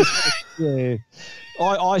 Yeah.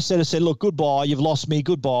 I said, look, goodbye. You've lost me.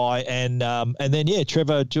 Goodbye. And then,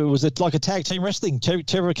 Trevor, was it like a tag team wrestling?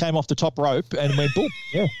 Trevor came off the top rope and went, boom.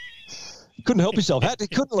 Yeah. Couldn't help himself.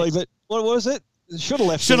 Couldn't leave it. What was it? Should have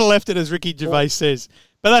left it, as Ricky Gervais says.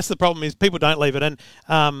 But that's the problem, is people don't leave it. And,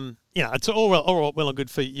 it's all well and good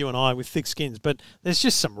for you and I with thick skins, but there's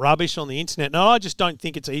just some rubbish on the internet. No, I just don't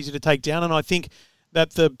think it's easy to take down. And I think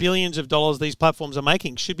that the billions of dollars these platforms are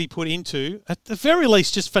making should be put into, at the very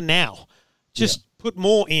least, just for now, put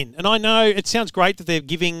more in. And I know it sounds great that they're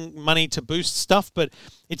giving money to boost stuff, but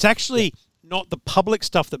it's actually not the public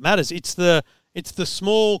stuff that matters. It's the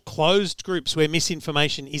small closed groups where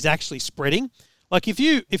misinformation is actually spreading. Like if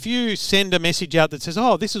you send a message out that says,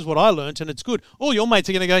 "Oh, this is what I learnt and it's good," all your mates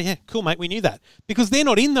are going to go, "Yeah, cool, mate, we knew that," because they're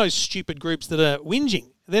not in those stupid groups that are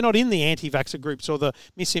whinging. They're not in the anti-vaxxer groups or the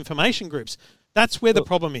misinformation groups. That's where the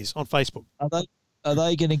problem is on Facebook. Are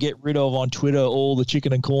they going to get rid of on Twitter all the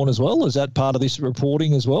chicken and corn as well? Is that part of this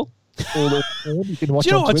reporting as well? All the porn you can watch.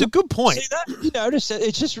 Do you know, on it's Twitter? a good point. See that? You notice that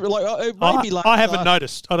it's just like I haven't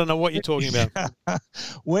noticed. I don't know what you're talking about.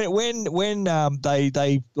 when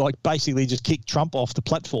they like basically just kicked Trump off the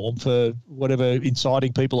platform for whatever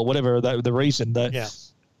inciting people or whatever the reason that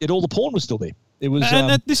all the porn was still there. It was,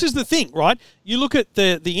 and this is the thing, right? You look at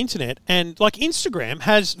the internet, and like Instagram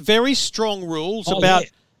has very strong rules about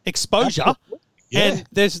exposure. Absolutely. Yeah. And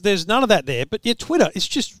there's none of that there, but yeah, Twitter it's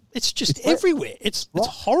just everywhere. It's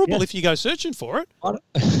horrible if you go searching for it.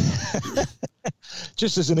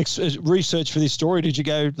 Just as research for this story, did you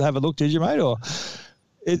go have a look? Did you, mate? Or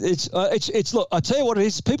it's look. I tell you what it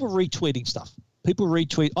is. People retweeting stuff. People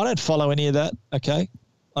retweet. I don't follow any of that. Okay,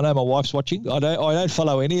 I know my wife's watching. I don't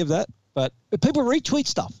follow any of that. But people retweet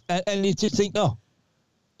stuff, and you just think, no.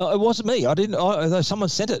 It wasn't me. I didn't. Someone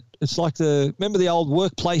sent it. It's like remember the old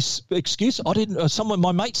workplace excuse? I didn't.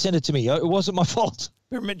 My mate sent it to me. It wasn't my fault.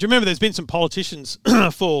 Do you remember there's been some politicians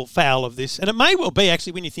fall foul of this? And it may well be,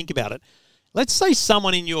 actually, when you think about it. Let's say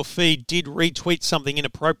someone in your feed did retweet something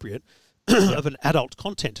inappropriate of an adult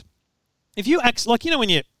content. If you like, when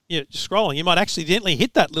you're scrolling, you might accidentally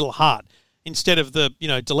hit that little heart instead of the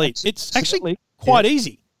delete. It's actually quite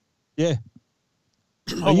easy. Yeah.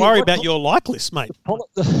 I worry about your like list, mate.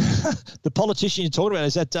 The politician you're talking about,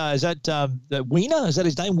 is that Wiener? Is that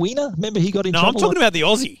his name, Wiener? Remember he got in trouble? No, I'm talking about the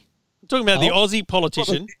Aussie. I'm talking about the Aussie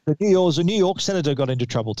politician. The New York senator got into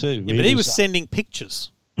trouble too. Yeah, but he was sending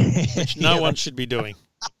pictures, which no one should be doing.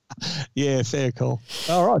 Yeah, fair call.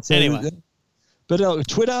 All right. So anyway. But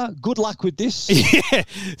Twitter, good luck with this. Yeah.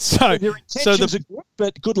 So your intentions are good,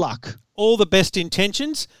 but good luck. All the best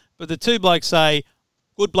intentions, but the two blokes say,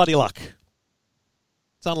 good bloody luck.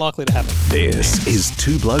 It's unlikely to happen. This is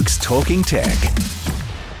Two Blokes Talking Tech.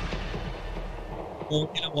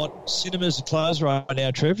 Well, you know what? Cinemas are closed right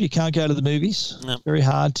now, Trev. You can't go to the movies. No. It's very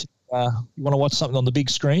hard. You want to watch something on the big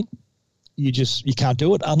screen. You can't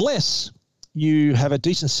do it unless you have a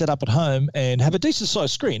decent setup at home and have a decent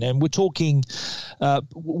sized screen. And we're talking,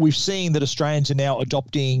 we've seen that Australians are now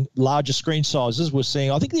adopting larger screen sizes. We're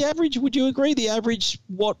seeing, I think the average, would you agree, the average,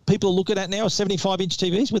 what people are looking at now is 75-inch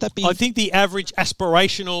TVs? Would that be? I think the average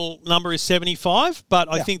aspirational number is 75,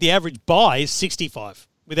 but I think the average buy is 65,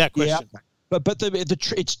 without question. Yeah. But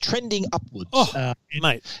it's trending upwards. Oh,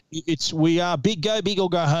 mate. We are go big or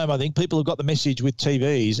go home. I think people have got the message with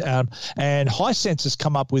TVs. And Hisense has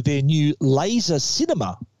come up with their new laser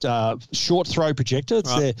cinema short throw projector.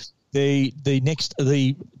 It's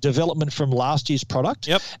the development from last year's product.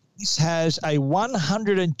 Yep. This has a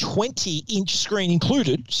 120-inch screen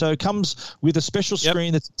included, so it comes with a special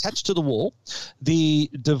screen that's attached to the wall.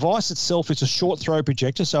 The device itself is a short throw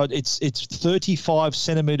projector, so it's 35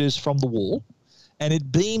 centimeters from the wall, and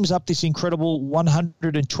it beams up this incredible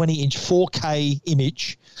 120-inch 4K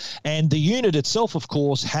image. And the unit itself, of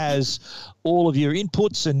course, has all of your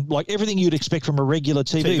inputs and like everything you'd expect from a regular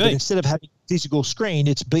TV. But instead of having a physical screen,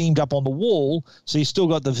 it's beamed up on the wall. So you still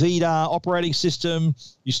got the VIDAA operating system.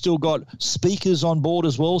 You still got speakers on board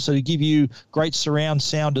as well, so to give you great surround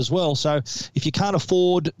sound as well. So if you can't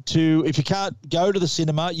go to the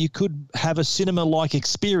cinema, you could have a cinema-like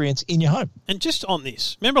experience in your home. And just on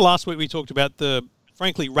this, remember last week we talked about the,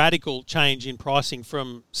 frankly, radical change in pricing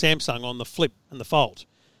from Samsung on the Flip and the Fold.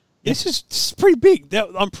 This is pretty big.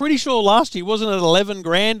 I'm pretty sure last year, wasn't it 11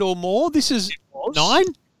 grand or more? This is 9?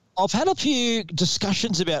 I've had a few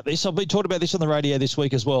discussions about this. I've been talking about this on the radio this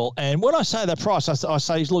week as well. And when I say that price, I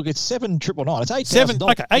say, look, it's $7,999. It's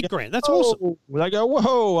 $8,000. Okay, $8 grand. That's awesome. They go,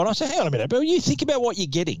 whoa. And I say, hang on a minute. But you think about what you're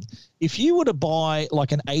getting. If you were to buy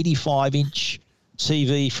like an 85-inch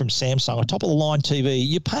TV from Samsung, a top-of-the-line TV,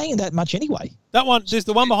 you're paying that much anyway. That one, there's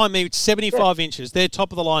the one behind me, it's 75 inches. They're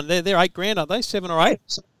top of the line. They're $8 grand, aren't they? 7 or 8?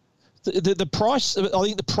 The price, I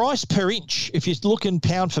think the price per inch, if you're looking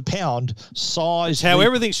pound for pound, size. It's how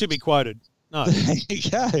everything should be quoted. No. There you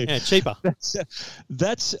go. Yeah, cheaper.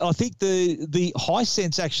 That's. I think the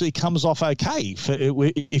Hisense actually comes off okay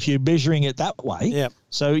if you're measuring it that way. Yeah.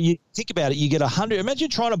 So you think about it, you get 100. Imagine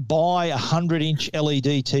trying to buy a 100-inch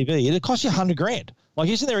LED TV. It'd cost you $100 grand. Like,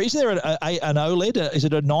 isn't there an OLED? Is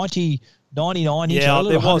it a 99 inch? Yeah, OLED?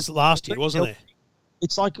 there was last year, wasn't there?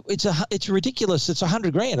 it's ridiculous. It's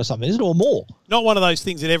 $100,000 or something, isn't it, or more? Not one of those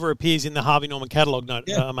things that ever appears in the Harvey Norman catalogue.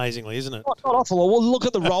 Amazingly, isn't it? Not awful. Well, look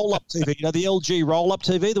at the roll-up TV. The LG roll-up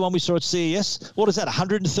TV, the one we saw at CES. What is that?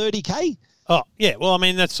 $130K? Oh yeah. Well, I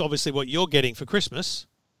mean, that's obviously what you're getting for Christmas.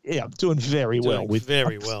 Yeah, I'm doing very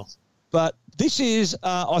well. But this is,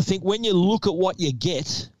 I think, when you look at what you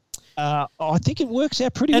get, I think it works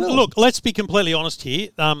out pretty well. And look, let's be completely honest here.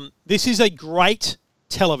 This is a great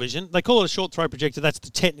television. They call it a short throw projector. That's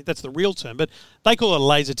the real term, but they call it a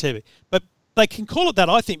laser TV. But they can call it that,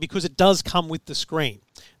 I think, because it does come with the screen.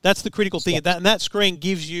 That's the critical thing. And that screen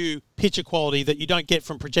gives you picture quality that you don't get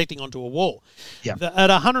from projecting onto a wall. Yeah. At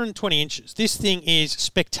 120 inches, this thing is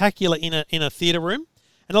spectacular in a theatre room.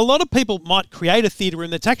 And a lot of people might create a theatre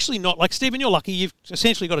room that's actually not, like Stephen, you're lucky, you've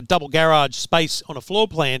essentially got a double garage space on a floor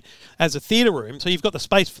plan as a theatre room, so you've got the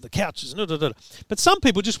space for the couches. But some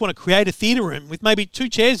people just want to create a theatre room with maybe 2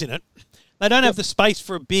 chairs in it. They don't have the space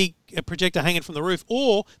for a big projector hanging from the roof,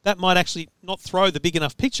 or that might actually not throw the big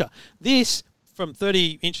enough picture. This, from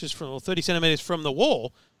 30 inches or 30 centimetres from the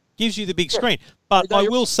wall, gives you the big screen. But I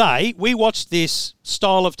will say, we watched this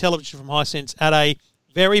style of television from Hisense at a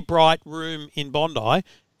very bright room in Bondi,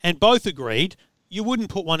 and both agreed you wouldn't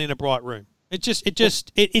put one in a bright room.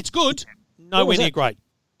 It's good, nowhere near great.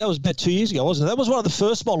 That was about 2 years ago, wasn't it? That was one of the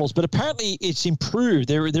first models, but apparently it's improved.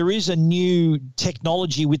 There is a new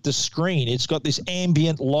technology with the screen. It's got this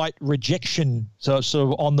ambient light rejection, so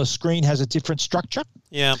on the screen has a different structure.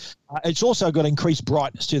 Yeah. It's also got increased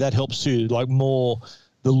brightness too. That helps too, like more.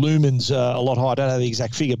 The lumens are a lot higher. I don't know the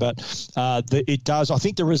exact figure, but it does. I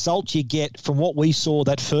think the result you get from what we saw,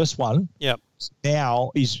 that first one,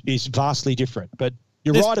 now is vastly different. But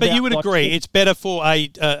you're right about. But you would agree it's better for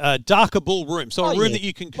a darker bull room, so a room that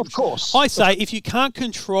you can. Of course. I say if you can't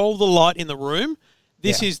control the light in the room,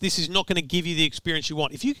 this is not going to give you the experience you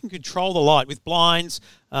want. If you can control the light with blinds,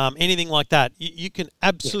 anything like that, you can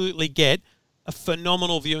absolutely get a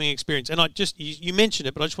phenomenal viewing experience. And you mentioned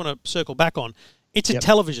it, but I just want to circle back on. It's a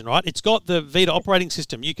television, right? It's got the Vita operating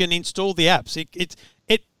system. You can install the apps.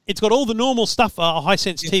 It's got all the normal stuff a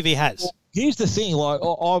Hisense TV has. Well, here's the thing: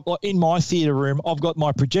 in my theatre room, I've got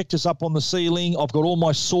my projectors up on the ceiling. I've got all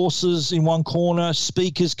my sources in one corner,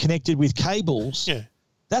 speakers connected with cables. Yeah,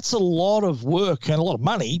 that's a lot of work and a lot of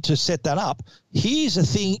money to set that up. Here's a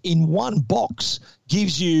thing in one box: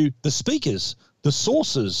 gives you the speakers, the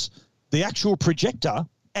sources, the actual projector,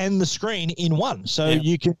 and the screen in one. So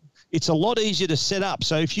you can. It's a lot easier to set up.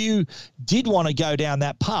 So if you did want to go down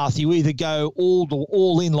that path, you either go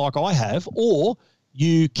all in like I have, or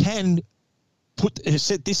you can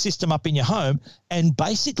set this system up in your home and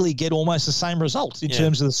basically get almost the same results in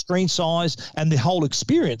terms of the screen size and the whole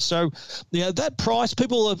experience. So, that price,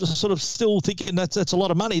 people are sort of still thinking that's a lot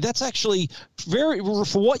of money. That's actually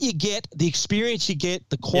for what you get, the experience you get,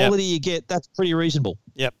 the quality you get, that's pretty reasonable.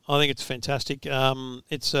 Yep, I think it's fantastic.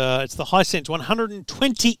 It's the Hisense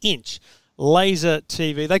 120-inch laser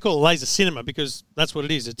TV. They call it laser cinema because that's what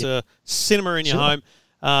it is. It's a cinema in your home,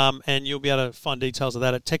 and you'll be able to find details of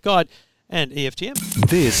that at Tech Guide and EFTM.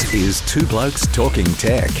 This is Two Blokes Talking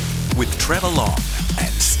Tech with Trevor Long and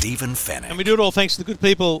Stephen Fennick. And we do it all thanks to the good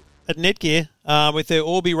people at Netgear with their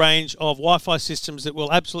Orbi range of Wi-Fi systems that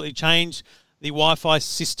will absolutely change the Wi-Fi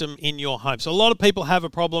system in your home. So a lot of people have a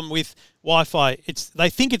problem with Wi-Fi. They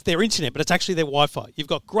think it's their internet, but it's actually their Wi-Fi. You've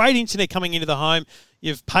got great internet coming into the home.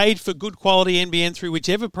 You've paid for good quality NBN through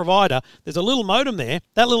whichever provider. There's a little modem there.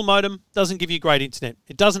 That little modem doesn't give you great internet.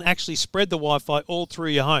 It doesn't actually spread the Wi-Fi all through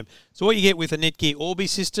your home. So what you get with a Netgear Orbi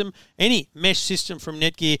system, any mesh system from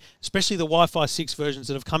Netgear, especially the Wi-Fi 6 versions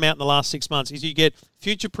that have come out in the last 6 months, is you get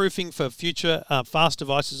future-proofing for future fast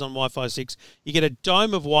devices on Wi-Fi 6. You get a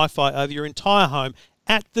dome of Wi-Fi over your entire home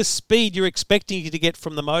at the speed you're expecting to get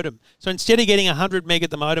from the modem. So instead of getting 100 meg at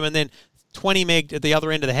the modem and then 20 meg at the other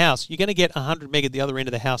end of the house, you're going to get 100 meg at the other end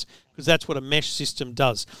of the house because that's what a mesh system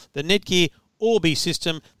does. The Netgear Orbi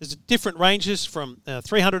system, there's different ranges from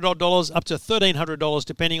 $300 up to $1,300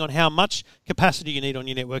 depending on how much capacity you need on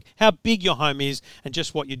your network, how big your home is, and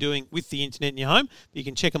just what you're doing with the internet in your home. But you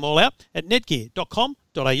can check them all out at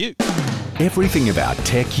netgear.com.au. Everything about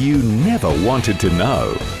tech you never wanted to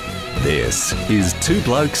know. This is Two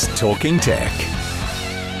Blokes Talking Tech.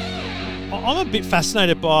 I'm a bit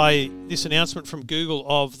fascinated by this announcement from Google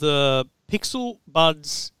of the Pixel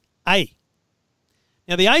Buds A.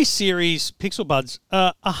 Now, the A series Pixel Buds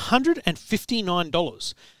are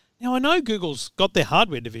 $159. Now, I know Google's got their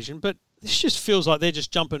hardware division, but this just feels like they're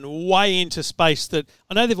just jumping way into space. That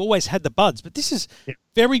I know they've always had the Buds, but this is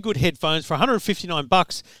very good headphones for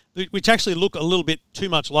 $159, which actually look a little bit too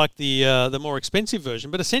much like the more expensive version.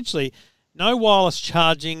 But essentially, no wireless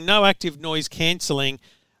charging, no active noise cancelling.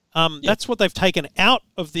 That's what they've taken out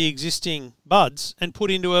of the existing buds and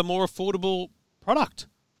put into a more affordable product.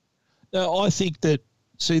 No, I think that,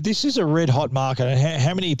 see, this is a red-hot market. And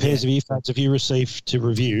how many pairs of earphones have you received to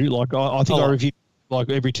review? Like, I think I review, like,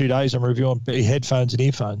 every 2 days I'm reviewing headphones and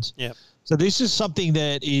earphones. Yeah. So this is something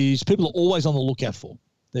that is people are always on the lookout for.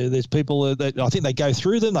 There's people that I think they go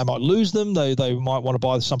through them. They might lose them. They might want to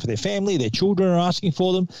buy some for their family. Their children are asking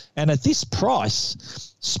for them. And at this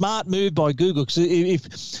price, smart move by Google. Because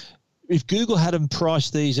if Google had them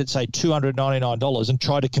priced these at, say, $299 and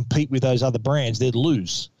tried to compete with those other brands, they'd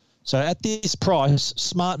lose. So at this price,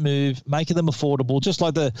 smart move, making them affordable. Just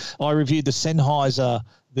like I reviewed the Sennheiser,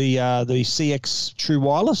 the CX True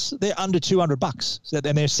Wireless. They're under $200,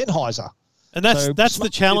 and they're Sennheiser. And that's the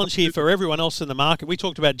challenge here for everyone else in the market. We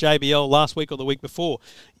talked about JBL last week or the week before.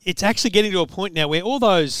 It's actually getting to a point now where all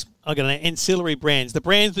those ancillary brands, the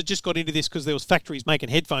brands that just got into this because there was factories making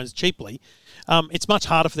headphones cheaply, it's much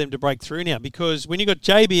harder for them to break through now, because when you've got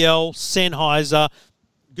JBL, Sennheiser,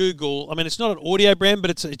 Google, I mean, it's not an audio brand,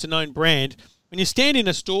 but it's a known brand. When you stand in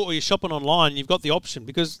a store or you're shopping online, you've got the option,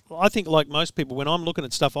 because I think, like most people, when I'm looking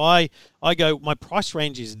at stuff, I go, my price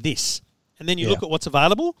range is this. And then you look at what's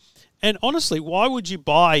available. And honestly, why would you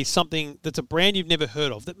buy something that's a brand you've never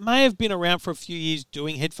heard of, that may have been around for a few years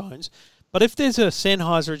doing headphones? But if there's a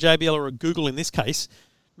Sennheiser, a JBL, or a Google in this case,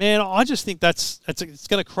 man, I just think it's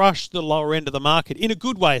going to crush the lower end of the market in a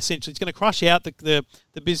good way, essentially. It's going to crush out the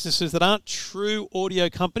businesses that aren't true audio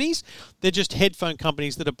companies. They're just headphone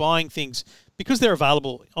companies that are buying things because they're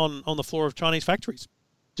available on the floor of Chinese factories.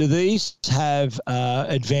 Do these have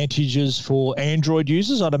advantages for Android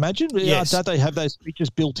users, I'd imagine? Yes. Don't they have those features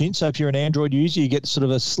built in? So if you're an Android user, you get sort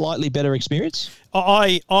of a slightly better experience?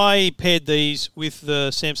 I paired these with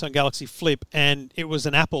the Samsung Galaxy Flip, and it was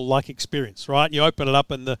an Apple-like experience, right? You open it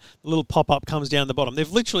up and the little pop-up comes down the bottom. They've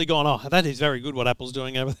literally gone, oh, that is very good what Apple's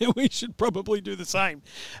doing over there. We should probably do the same.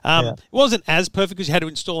 It wasn't as perfect because you had to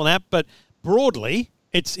install an app, but broadly,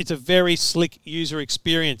 it's a very slick user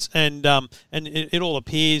experience, and it all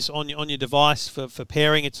appears on your device for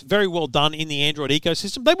pairing. It's very well done in the Android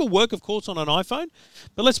ecosystem. They will work, of course, on an iPhone,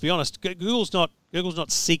 but let's be honest, Google's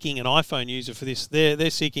not seeking an iPhone user for this. They're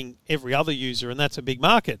seeking every other user, and that's a big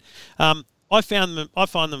market. I find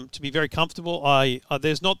them to be very comfortable.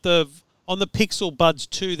 There's not on the Pixel Buds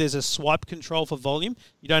 2, there's a swipe control for volume.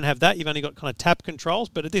 You don't have that. You've only got kind of tap controls.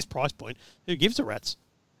 But at this price point, who gives a rat's?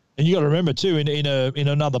 And you got to remember too, in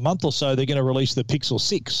another month or so, they're going to release the Pixel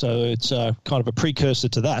 6, so it's kind of a precursor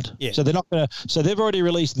to that. Yeah. So they're not going to. So they've already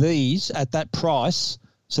released these at that price.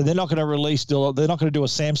 So they're not going to release. They're not going to do a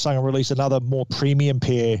Samsung and release another more premium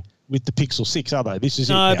pair with the Pixel 6, are they? This is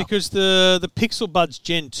no, it now. Because the Pixel Buds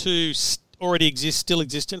Gen 2 still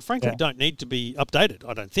exist, and frankly, don't need to be updated.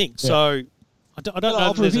 I don't think so. I don't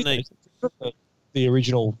know if there's a need. The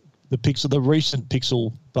recent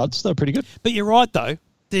Pixel Buds, they're pretty good. But you're right though.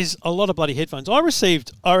 There's a lot of bloody headphones. I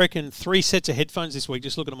received, I reckon, 3 sets of headphones this week,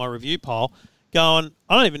 just looking at my review pile, going,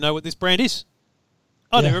 I don't even know what this brand is.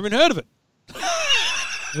 I've never even heard of it.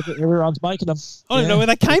 Everyone's making them. I don't know where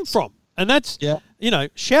they came from. And that's,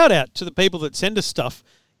 shout out to the people that send us stuff.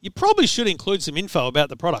 You probably should include some info about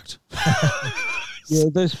the product.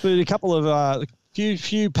 There's been a couple of,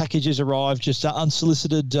 few packages arrived, just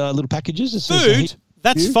unsolicited little packages. Food,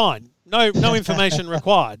 that's fine. No information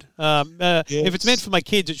required. If it's meant for my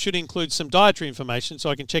kids, it should include some dietary information so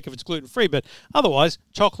I can check if it's gluten-free. But otherwise,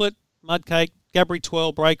 chocolate, mud cake, Gabri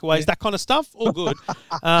 12 breakaways, that kind of stuff, all good.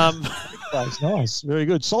 That's nice. Very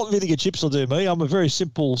good. Salt and vinegar chips will do me. I'm a very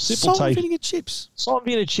simple Salt taste. and vinegar chips? Salt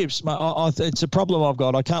and vinegar chips, mate, it's a problem I've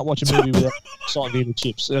got. I can't watch a movie without salt and vinegar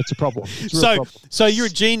chips. That's a problem. It's a real problem. So you're a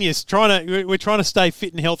genius. We're trying to stay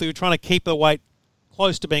fit and healthy. We're trying to keep the weight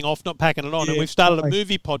close to being off, not packing it on. And we've started a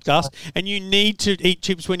movie podcast, and you need to eat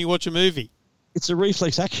chips when you watch a movie. It's a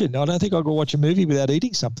reflex action. I don't think I could watch a movie without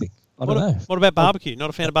eating something. I don't know. What about barbecue? Not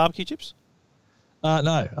a fan of barbecue chips?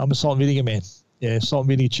 No, I'm a salt and vinegar man. Yeah, salt and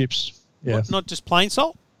vinegar chips. Yeah. What, not just plain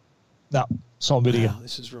salt? No, salt and vinegar. Wow,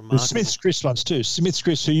 this is remarkable. The Smith's Crisp ones too. Smith's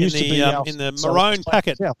Crisp, who used to be in the maroon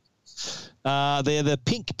packet. They're the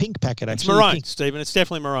pink packet, actually. It's maroon, Stephen. It's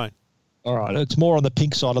definitely maroon. All right, it's more on the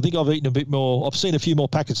pink side. I think I've eaten a bit more. I've seen a few more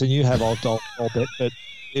packets than you have, I'll bet, but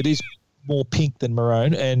it is more pink than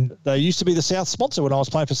maroon. And they used to be the South sponsor when I was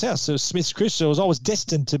playing for South. So Smith's Crisps. So I was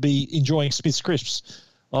destined to be enjoying Smith's Crisps.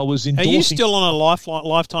 I was endorsing. Are you still on a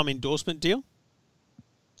lifetime endorsement deal?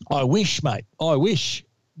 I wish, mate. I wish.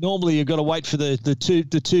 Normally you've got to wait for the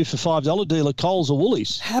two for $5 deal at Coles or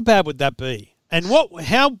Woolies. How bad would that be? And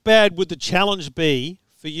how bad would the challenge be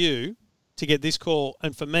for you to get this call,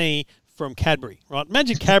 and for me from Cadbury, right?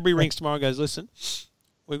 Imagine Cadbury rings tomorrow and goes, listen,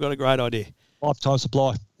 we've got a great idea. Lifetime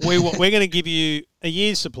supply. We're going to give you a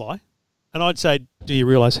year's supply. And I'd say, do you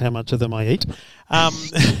realise how much of them I eat?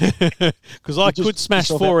 Because I could smash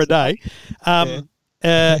 4 a day. A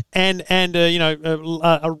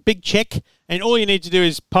big check. And all you need to do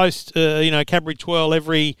is post, Cadbury Twirl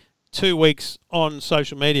every 2 weeks on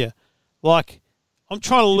social media. Like, I'm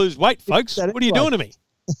trying to lose weight, folks. What are you doing to me?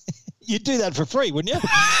 You'd do that for free, wouldn't you?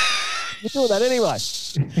 You're doing that anyway.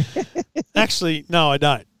 Actually, no, I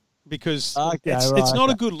don't. Because it's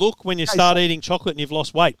not a good look when you start eating chocolate and you've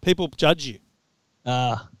lost weight. People judge you.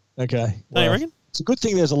 Okay. Well, you reckon? It's a good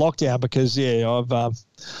thing there's a lockdown because,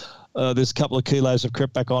 I've there's a couple of kilos have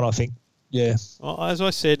crept back on, I think. Yeah. Well, as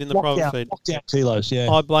I said in the private feed, lockdown kilos. Yeah.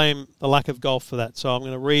 I blame the lack of golf for that. So I'm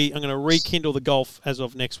going to rekindle the golf as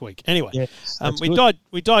of next week. Anyway,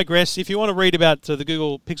 we digress. If you want to read about the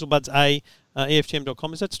Google Pixel Buds A,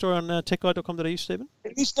 EFTM.com, is that story on techguide.com.au, Stephen?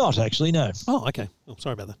 It's not actually, no. Oh, okay. Oh,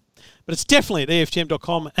 sorry about that. But it's definitely at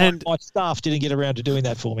EFTM.com. And my staff didn't get around to doing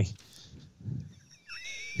that for me.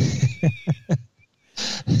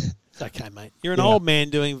 It's okay, mate. You're an old man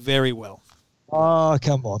doing very well. Oh,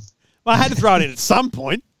 come on. Well, I had to throw it in at some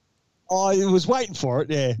point. I was waiting for it,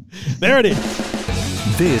 yeah. There it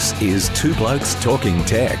is. This is Two Blokes Talking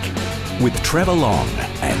Tech with Trevor Long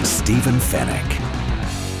and Stephen Fennick.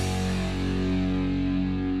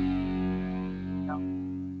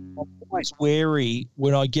 I'm always wary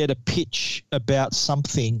when I get a pitch about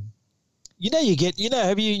something.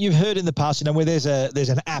 You've heard in the past, where there's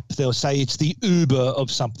an app, they'll say it's the Uber of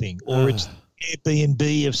something or it's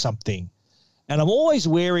Airbnb of something. And I'm always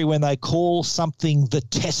wary when they call something the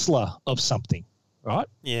Tesla of something, right?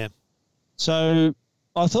 Yeah. So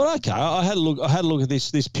I thought, okay, I had a look at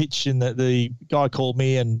this pitch, and the guy called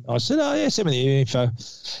me, and I said, oh yeah, send me the info.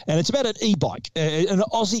 And it's about an e-bike, an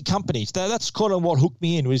Aussie company. So that's kind of what hooked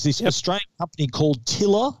me in, was this Australian company called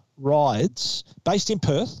Tiller Rides, based in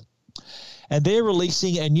Perth, and they're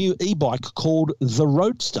releasing a new e-bike called the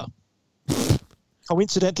Roadster.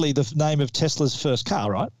 Coincidentally, the name of Tesla's first car,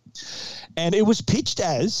 right? And it was pitched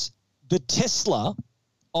as the Tesla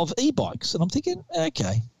of e-bikes. And I'm thinking,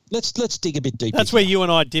 okay, let's dig a bit deeper. That's where you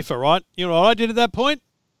and I differ, right? You know what I did at that point?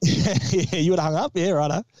 Yeah, you would have hung up. Yeah,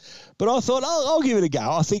 righto. But I thought, I'll give it a go.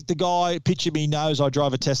 I think the guy pictured me knows I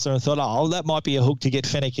drive a Tesla, and thought, that might be a hook to get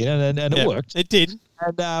Fennick in, and it worked. It did.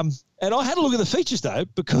 And I had a look at the features, though,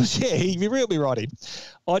 because, he reeled me right in.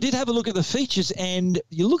 I did have a look at the features, and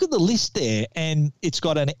you look at the list there, and it's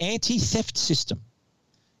got an anti-theft system.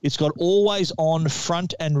 It's got always-on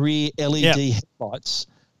front and rear LED headlights.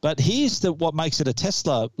 But here's what makes it a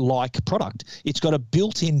Tesla-like product. It's got a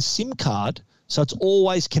built-in SIM card, so it's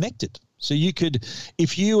always connected. So you could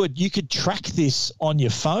track this on your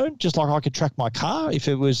phone, just like I could track my car if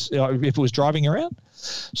it was driving around.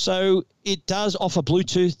 So it does offer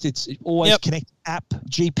Bluetooth. It's always connected app,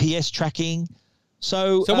 GPS tracking.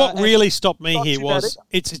 So what really stopped me here was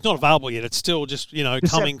it's not available yet. It's still just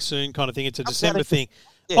coming soon kind of thing. It's a December thing.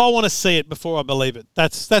 Yeah. I want to see it before I believe it.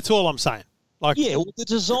 That's all I'm saying. The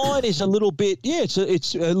design is a little bit, it's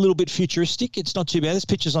a little bit futuristic. It's not too bad. There's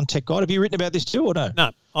pictures on Tech Guide. Have you written about this too, or no?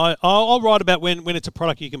 No, I'll write about when it's a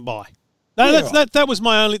product you can buy. That was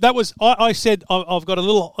my only. That was I said I've got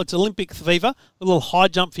it's Olympic fever, a little high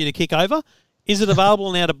jump for you to kick over. Is it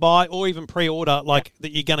available now to buy or even pre-order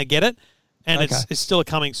that you're going to get it? And it's still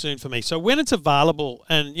coming soon for me. So when it's available,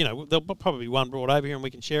 and there'll probably be one brought over here and we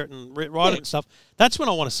can share it and write it and stuff. That's when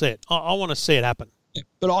I want to see it. I want to see it happen. Yeah,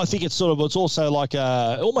 but I think it's also like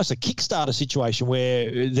almost a Kickstarter situation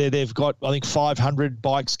where they've got, I think, 500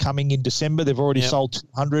 bikes coming in December. They've already sold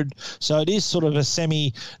 200. So it is sort of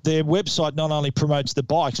their website not only promotes the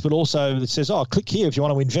bikes, but also it says, click here if you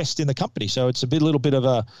want to invest in the company. So it's little bit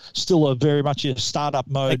of still a very much a startup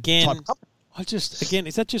mode type company.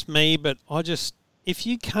 Is that just me? But if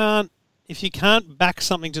you can't back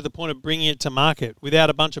something to the point of bringing it to market without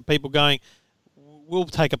a bunch of people going, we'll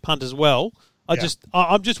take a punt as well.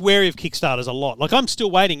 I'm just wary of Kickstarters a lot. Like, I'm still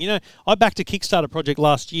waiting. I backed a Kickstarter project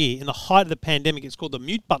last year in the height of the pandemic. It's called the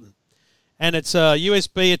mute button, and it's a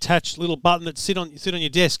USB attached little button that sit on your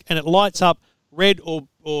desk, and it lights up red or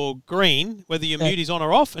green whether your mute is on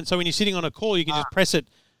or off. And so when you're sitting on a call, you can just press it,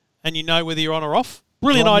 and you know whether you're on or off.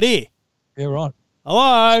 Brilliant idea. Yeah, right.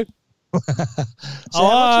 Hello.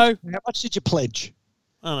 Hello. How much did you pledge?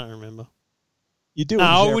 I don't remember. You do. No,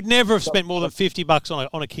 I would never have spent more than $50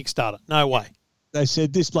 on a Kickstarter. No way. They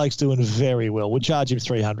said this bloke's doing very well. We'll charge him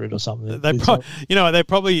 $300 or something. They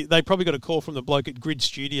probably got a call from the bloke at Grid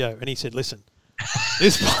Studio, and he said, "Listen,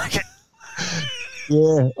 this bloke."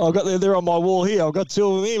 Yeah, I've got they're on my wall here. I've got two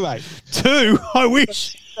of them here, mate. Two? I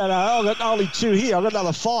wish. No, I've got only 2 here. I've got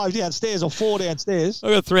another 5 downstairs or 4 downstairs.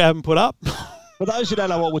 I've got 3 I haven't put up. For those who don't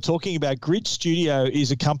know what we're talking about, Grid Studio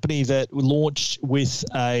is a company that launched with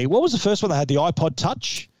what was the first one? They had the iPod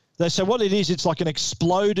Touch. So what it is, it's like an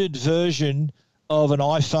exploded version of an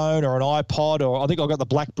iPhone or an iPod, or I think I got the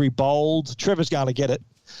BlackBerry Bold. Trevor's going to get it.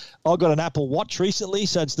 I got an Apple Watch recently,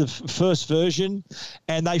 so it's the first version,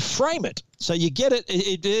 and they frame it. So you get it.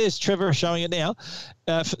 It is Trevor showing it now.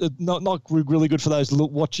 Not really good for those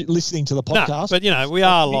listening to the podcast. No, but we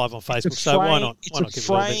are live on Facebook, so why not? It's a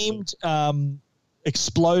framed,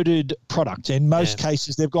 exploded product. In most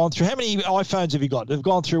cases, they've gone through. How many iPhones have you got? They've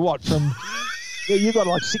gone through what from? You've got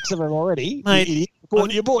like 6 of them already. Mate,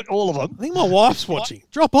 you bought all of them. I think my wife's watching.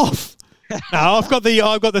 Drop off. No, I've got the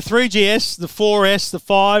 3GS, the 4S, the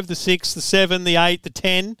 5, the 6, the 7, the 8, the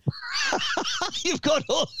 10. You've got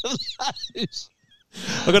all of those.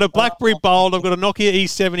 I've got a BlackBerry Bold. I've got a Nokia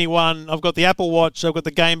E71. I've got the Apple Watch. I've got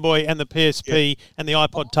the Game Boy and the PSP and the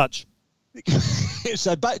iPod Touch.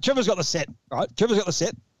 So Trevor's got the set, right? Trevor's got the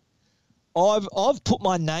set. I've put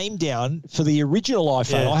my name down for the original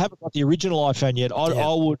iPhone. Yeah. I haven't got the original iPhone yet. I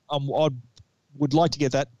would like to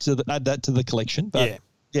get that add that to the collection. But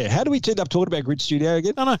how do we end up talking about Grid Studio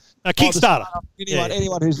again? I don't know. A Kickstarter.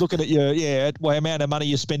 Anyone who's looking at the amount of money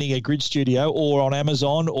you're spending at Grid Studio or on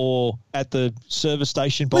Amazon or at the service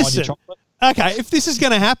station buying your chocolate. Okay, if this is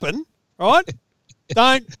going to happen, right?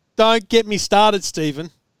 don't get me started, Stephen.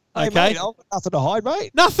 Hey, okay, mate, I've got nothing to hide,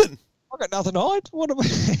 mate. Nothing. I've got nothing to hide. What am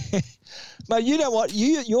I? Mate, you know what?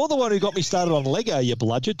 You're the one who got me started on Lego, you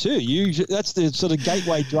bludger, too. That's the sort of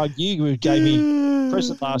gateway drug you gave me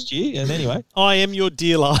present last year. And anyway. I am your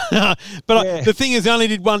dealer. But the thing is, I only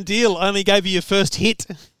did one deal. I only gave you your first hit.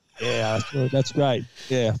 Yeah, that's great.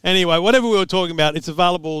 Yeah. Anyway, whatever we were talking about, it's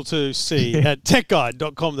available to see at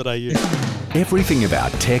techguide.com.au. Everything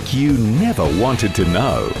about tech you never wanted to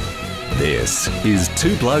know. This is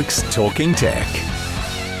Two Blokes Talking Tech.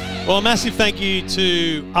 Well, a massive thank you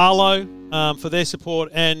to Arlo for their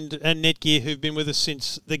support and Netgear, who've been with us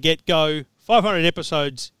since the get-go. 500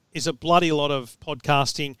 episodes is a bloody lot of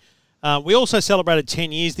podcasting. We also celebrated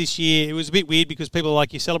 10 years this year. It was a bit weird because people are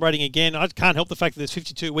like, you're celebrating again. I can't help the fact that there's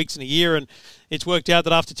 52 weeks in a year, and it's worked out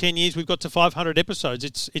that after 10 years we've got to 500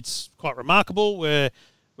 episodes. It's quite remarkable. We're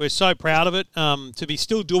so proud of it. To be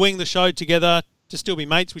still doing the show together, to still be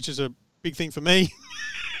mates, which is a big thing for me.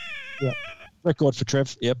 Yeah, record for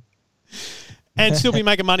Trev. Yep. And still be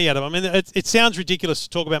making money out of it. I mean, it sounds ridiculous to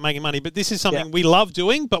talk about making money, but this is something we love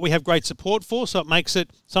doing, but we have great support for, so it makes it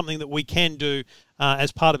something that we can do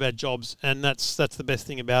as part of our jobs, and that's the best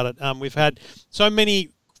thing about it. We've had so many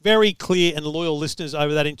very clear and loyal listeners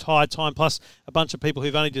over that entire time, plus a bunch of people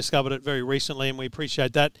who've only discovered it very recently, and we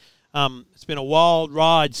appreciate that. It's been a wild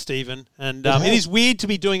ride, Stephen, and it is weird to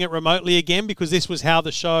be doing it remotely again because this was how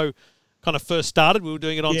the show kind of first started. We were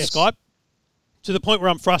doing it on Skype. To the point where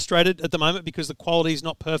I'm frustrated at the moment because the quality is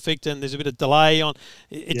not perfect and there's a bit of delay on.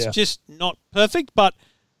 It's just not perfect, but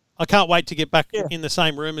I can't wait to get back in the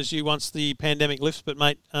same room as you once the pandemic lifts. But,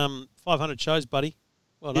 mate, 500 shows, buddy.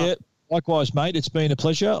 Well done. Yeah, likewise, mate. It's been a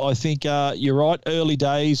pleasure. I think you're right. Early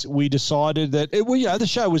days, we decided that the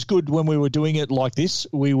show was good when we were doing it like this.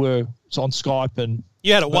 We were on Skype and...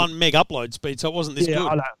 You had a 1 meg upload speed, so it wasn't this good.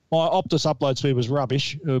 I know. My Optus upload speed was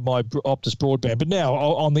rubbish, my Optus broadband. But now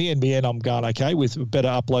on the NBN, I'm going okay with better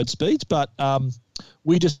upload speeds. But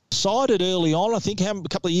we decided early on, I think a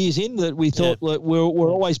couple of years in, that we thought that we're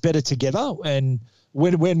always better together. And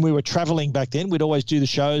when we were traveling back then, we'd always do the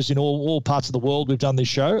shows in all parts of the world. We've done this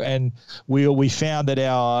show, and we found that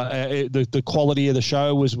the quality of the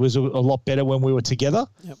show was a lot better when we were together.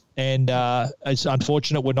 Yep. And it's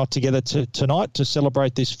unfortunate we're not together tonight to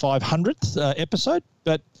celebrate this 500th episode,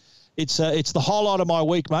 but it's the highlight of my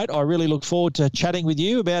week, mate. I really look forward to chatting with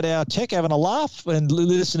you about our tech, having a laugh, and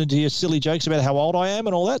listening to your silly jokes about how old I am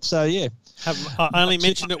and all that. So yeah. I only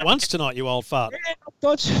mentioned it once tonight, you old fart.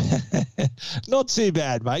 Yeah, not too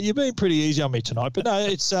bad, mate. You've been pretty easy on me tonight, but no,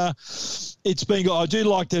 it's been good. I do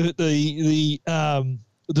like the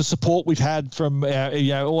support we've had from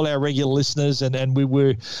all our regular listeners, and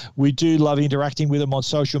we do love interacting with them on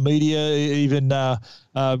social media, even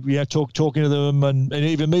talking to them and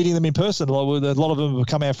even meeting them in person. A lot of them have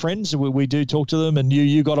become our friends. We do talk to them, and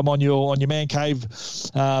you got them on your man cave.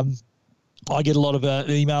 I get a lot of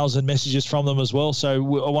emails and messages from them as well. So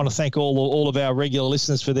I want to thank all of our regular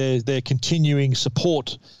listeners for their continuing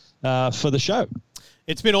support for the show.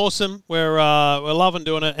 It's been awesome. We're loving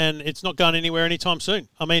doing it, and it's not going anywhere anytime soon.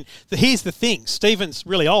 I mean, here's the thing. Stephen's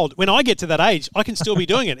really old. When I get to that age, I can still be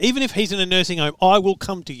doing it. Even if he's in a nursing home, I will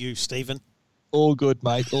come to you, Stephen. All good,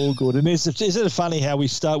 mate. All good. And isn't it funny how we're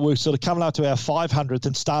sort of coming up to our 500th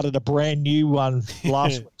and started a brand new one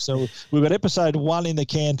last week. So we've got episode 1 in the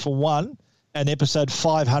can for one and episode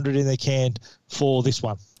 500 in the can for this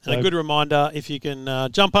one. And a good reminder, if you can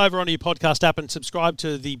jump over onto your podcast app and subscribe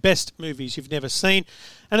to the best movies you've never seen.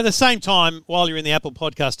 And at the same time, while you're in the Apple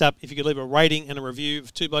Podcast app, if you could leave a rating and a review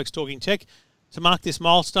of Two Blokes Talking Tech to mark this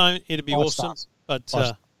milestone, it'd be awesome. Stars.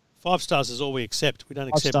 But 5 stars is all we accept. We don't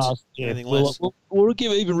accept anything less. We'll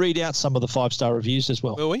even read out some of the 5-star reviews as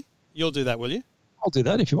well. Will we? You'll do that, will you? I'll do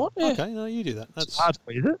that if you want. Yeah. Okay, no, you do that. That's hard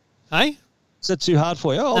for you, is it? Hey? Is that too hard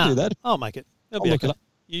for you? I'll do that. I'll make it. It'll I'll be look okay. it up.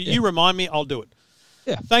 You remind me, I'll do it.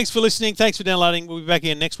 Yeah. Thanks for listening. Thanks for downloading. We'll be back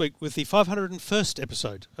again next week with the 501st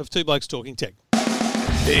episode of Two Blokes Talking Tech.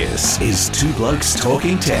 This is Two Blokes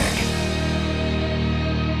Talking Tech.